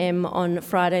 7 p.m. on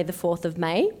Friday the 4th of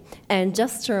May. And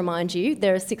just to remind you,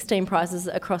 there are 16 prizes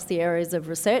across the areas of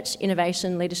research,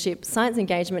 innovation, leadership, science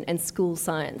engagement and school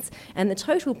science. And the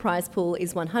total prize pool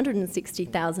is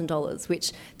 $160,000,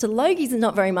 which to Logies is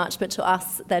not very much, but to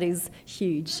us that is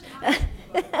huge.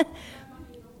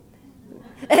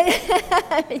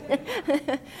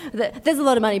 There's a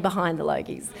lot of money behind the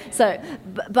Logies. So,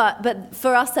 but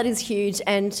for us that is huge,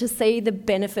 and to see the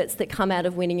benefits that come out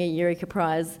of winning a Eureka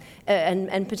Prize,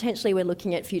 and potentially we're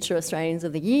looking at Future Australians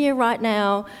of the Year right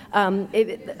now.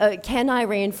 Can I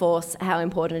reinforce how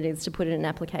important it is to put in an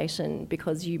application,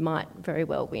 because you might very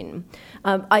well win.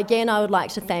 Again, I would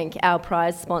like to thank our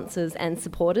prize sponsors and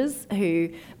supporters who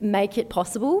make it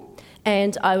possible.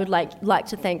 And I would like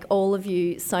to thank all of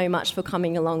you so much for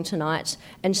coming along tonight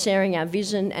and sharing our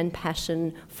vision and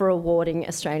passion for awarding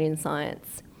Australian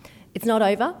science. It's not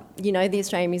over. You know, the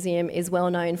Australian Museum is well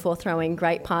known for throwing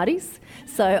great parties.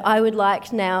 So I'd like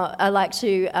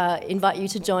to invite you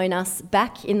to join us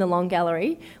back in the Long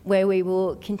Gallery, where we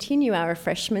will continue our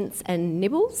refreshments and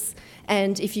nibbles.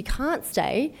 And if you can't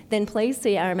stay, then please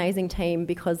see our amazing team,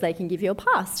 because they can give you a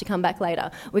pass to come back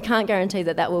later. We can't guarantee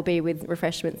that will be with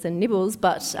refreshments and nibbles,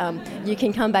 but you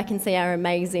can come back and see our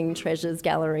amazing treasures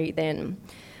gallery then.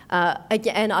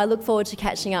 Again, I look forward to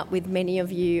catching up with many of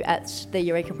you at the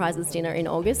Eureka Prizes dinner in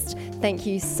August. Thank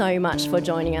you so much for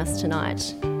joining us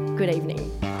tonight. Good evening.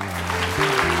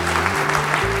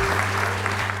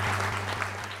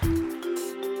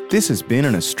 This has been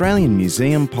an Australian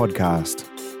Museum podcast.